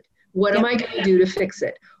 reverse it. What am I going to do to fix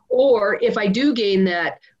it? Or if I do gain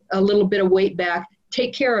that a little bit of weight back,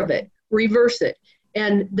 take care of it, reverse it.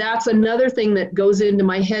 And that's another thing that goes into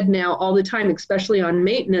my head now all the time, especially on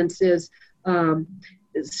maintenance, is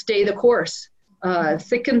stay the course.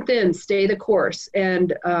 Thick and thin, stay the course,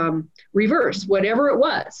 and reverse whatever it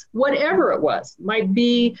was. Might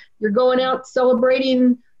be you're going out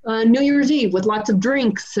celebrating New Year's Eve with lots of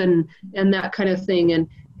drinks and that kind of thing.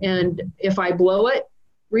 And if I blow it,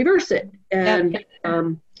 reverse it. And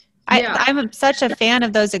I'm such a fan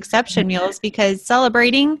of those exception meals because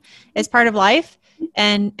celebrating is part of life.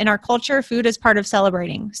 And in our culture, food is part of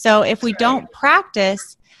celebrating. So if we don't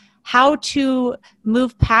practice how to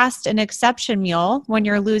move past an exception meal when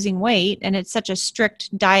you're losing weight, and it's such a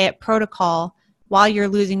strict diet protocol while you're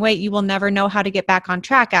losing weight, you will never know how to get back on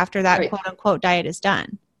track after that quote unquote diet is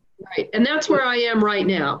done. Right. And that's where I am right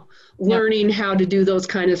now, learning how to do those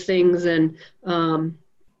kind of things. And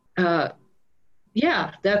that's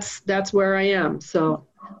where I am. So,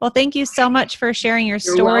 well, thank you so much for sharing your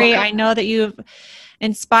story. I know that you've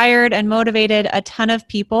inspired and motivated a ton of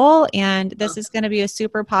people, and this is going to be a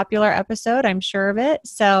super popular episode. I'm sure of it.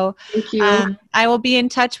 So thank you. I will be in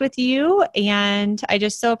touch with you, and I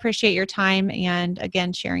just so appreciate your time and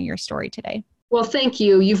again, sharing your story today. Well, thank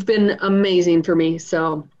you. You've been amazing for me.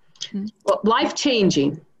 So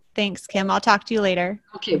life-changing. Thanks, Kim. I'll talk to you later.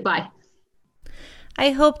 Okay, bye.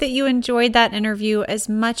 I hope that you enjoyed that interview as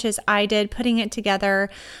much as I did putting it together.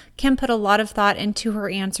 Kim put a lot of thought into her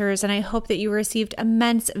answers, and I hope that you received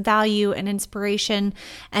immense value and inspiration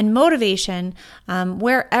and motivation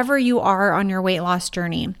wherever you are on your weight loss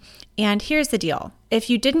journey. And here's the deal. If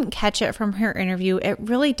you didn't catch it from her interview, it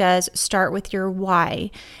really does start with your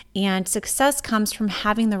why. And success comes from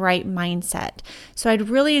having the right mindset. So I'd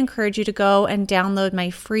really encourage you to go and download my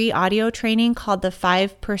free audio training called the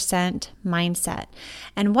 5% Mindset.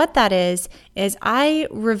 And what that is I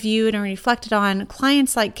reviewed and reflected on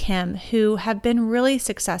clients like Kim who have been really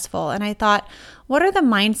successful. And I thought, what are the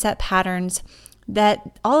mindset patterns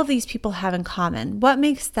that all of these people have in common? What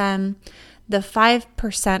makes them the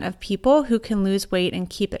 5% of people who can lose weight and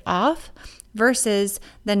keep it off versus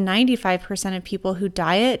the 95% of people who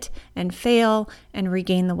diet and fail and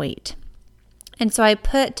regain the weight? And so I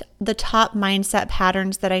put the top mindset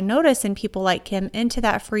patterns that I notice in people like Kim into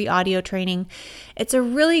that free audio training. It's a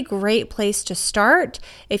really great place to start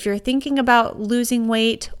if you're thinking about losing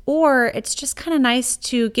weight, or it's just kind of nice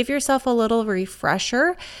to give yourself a little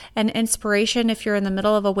refresher and inspiration if you're in the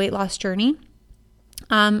middle of a weight loss journey.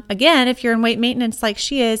 Again, if you're in weight maintenance like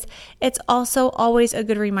she is, it's also always a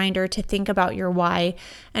good reminder to think about your why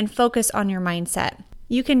and focus on your mindset.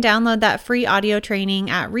 You can download that free audio training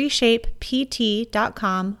at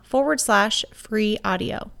reshapept.com/free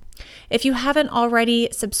audio. If you haven't already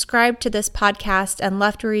subscribed to this podcast and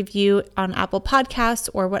left a review on Apple Podcasts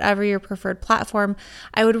or whatever your preferred platform,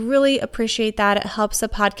 I would really appreciate that. It helps the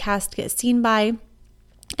podcast get seen by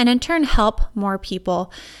and in turn help more people.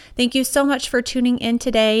 Thank you so much for tuning in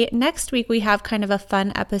today. Next week, we have kind of a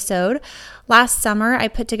fun episode. Last summer, I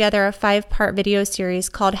put together a 5-part video series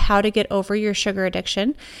called How to Get Over Your Sugar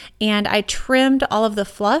Addiction. And I trimmed all of the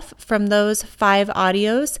fluff from those 5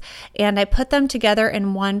 audios and I put them together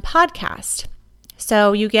in one podcast.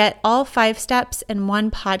 So you get all 5 steps in one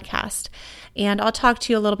podcast. And I'll talk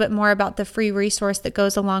to you a little bit more about the free resource that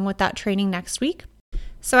goes along with that training next week.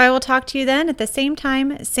 So I will talk to you then at the same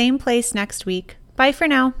time, same place next week. Bye for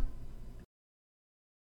now.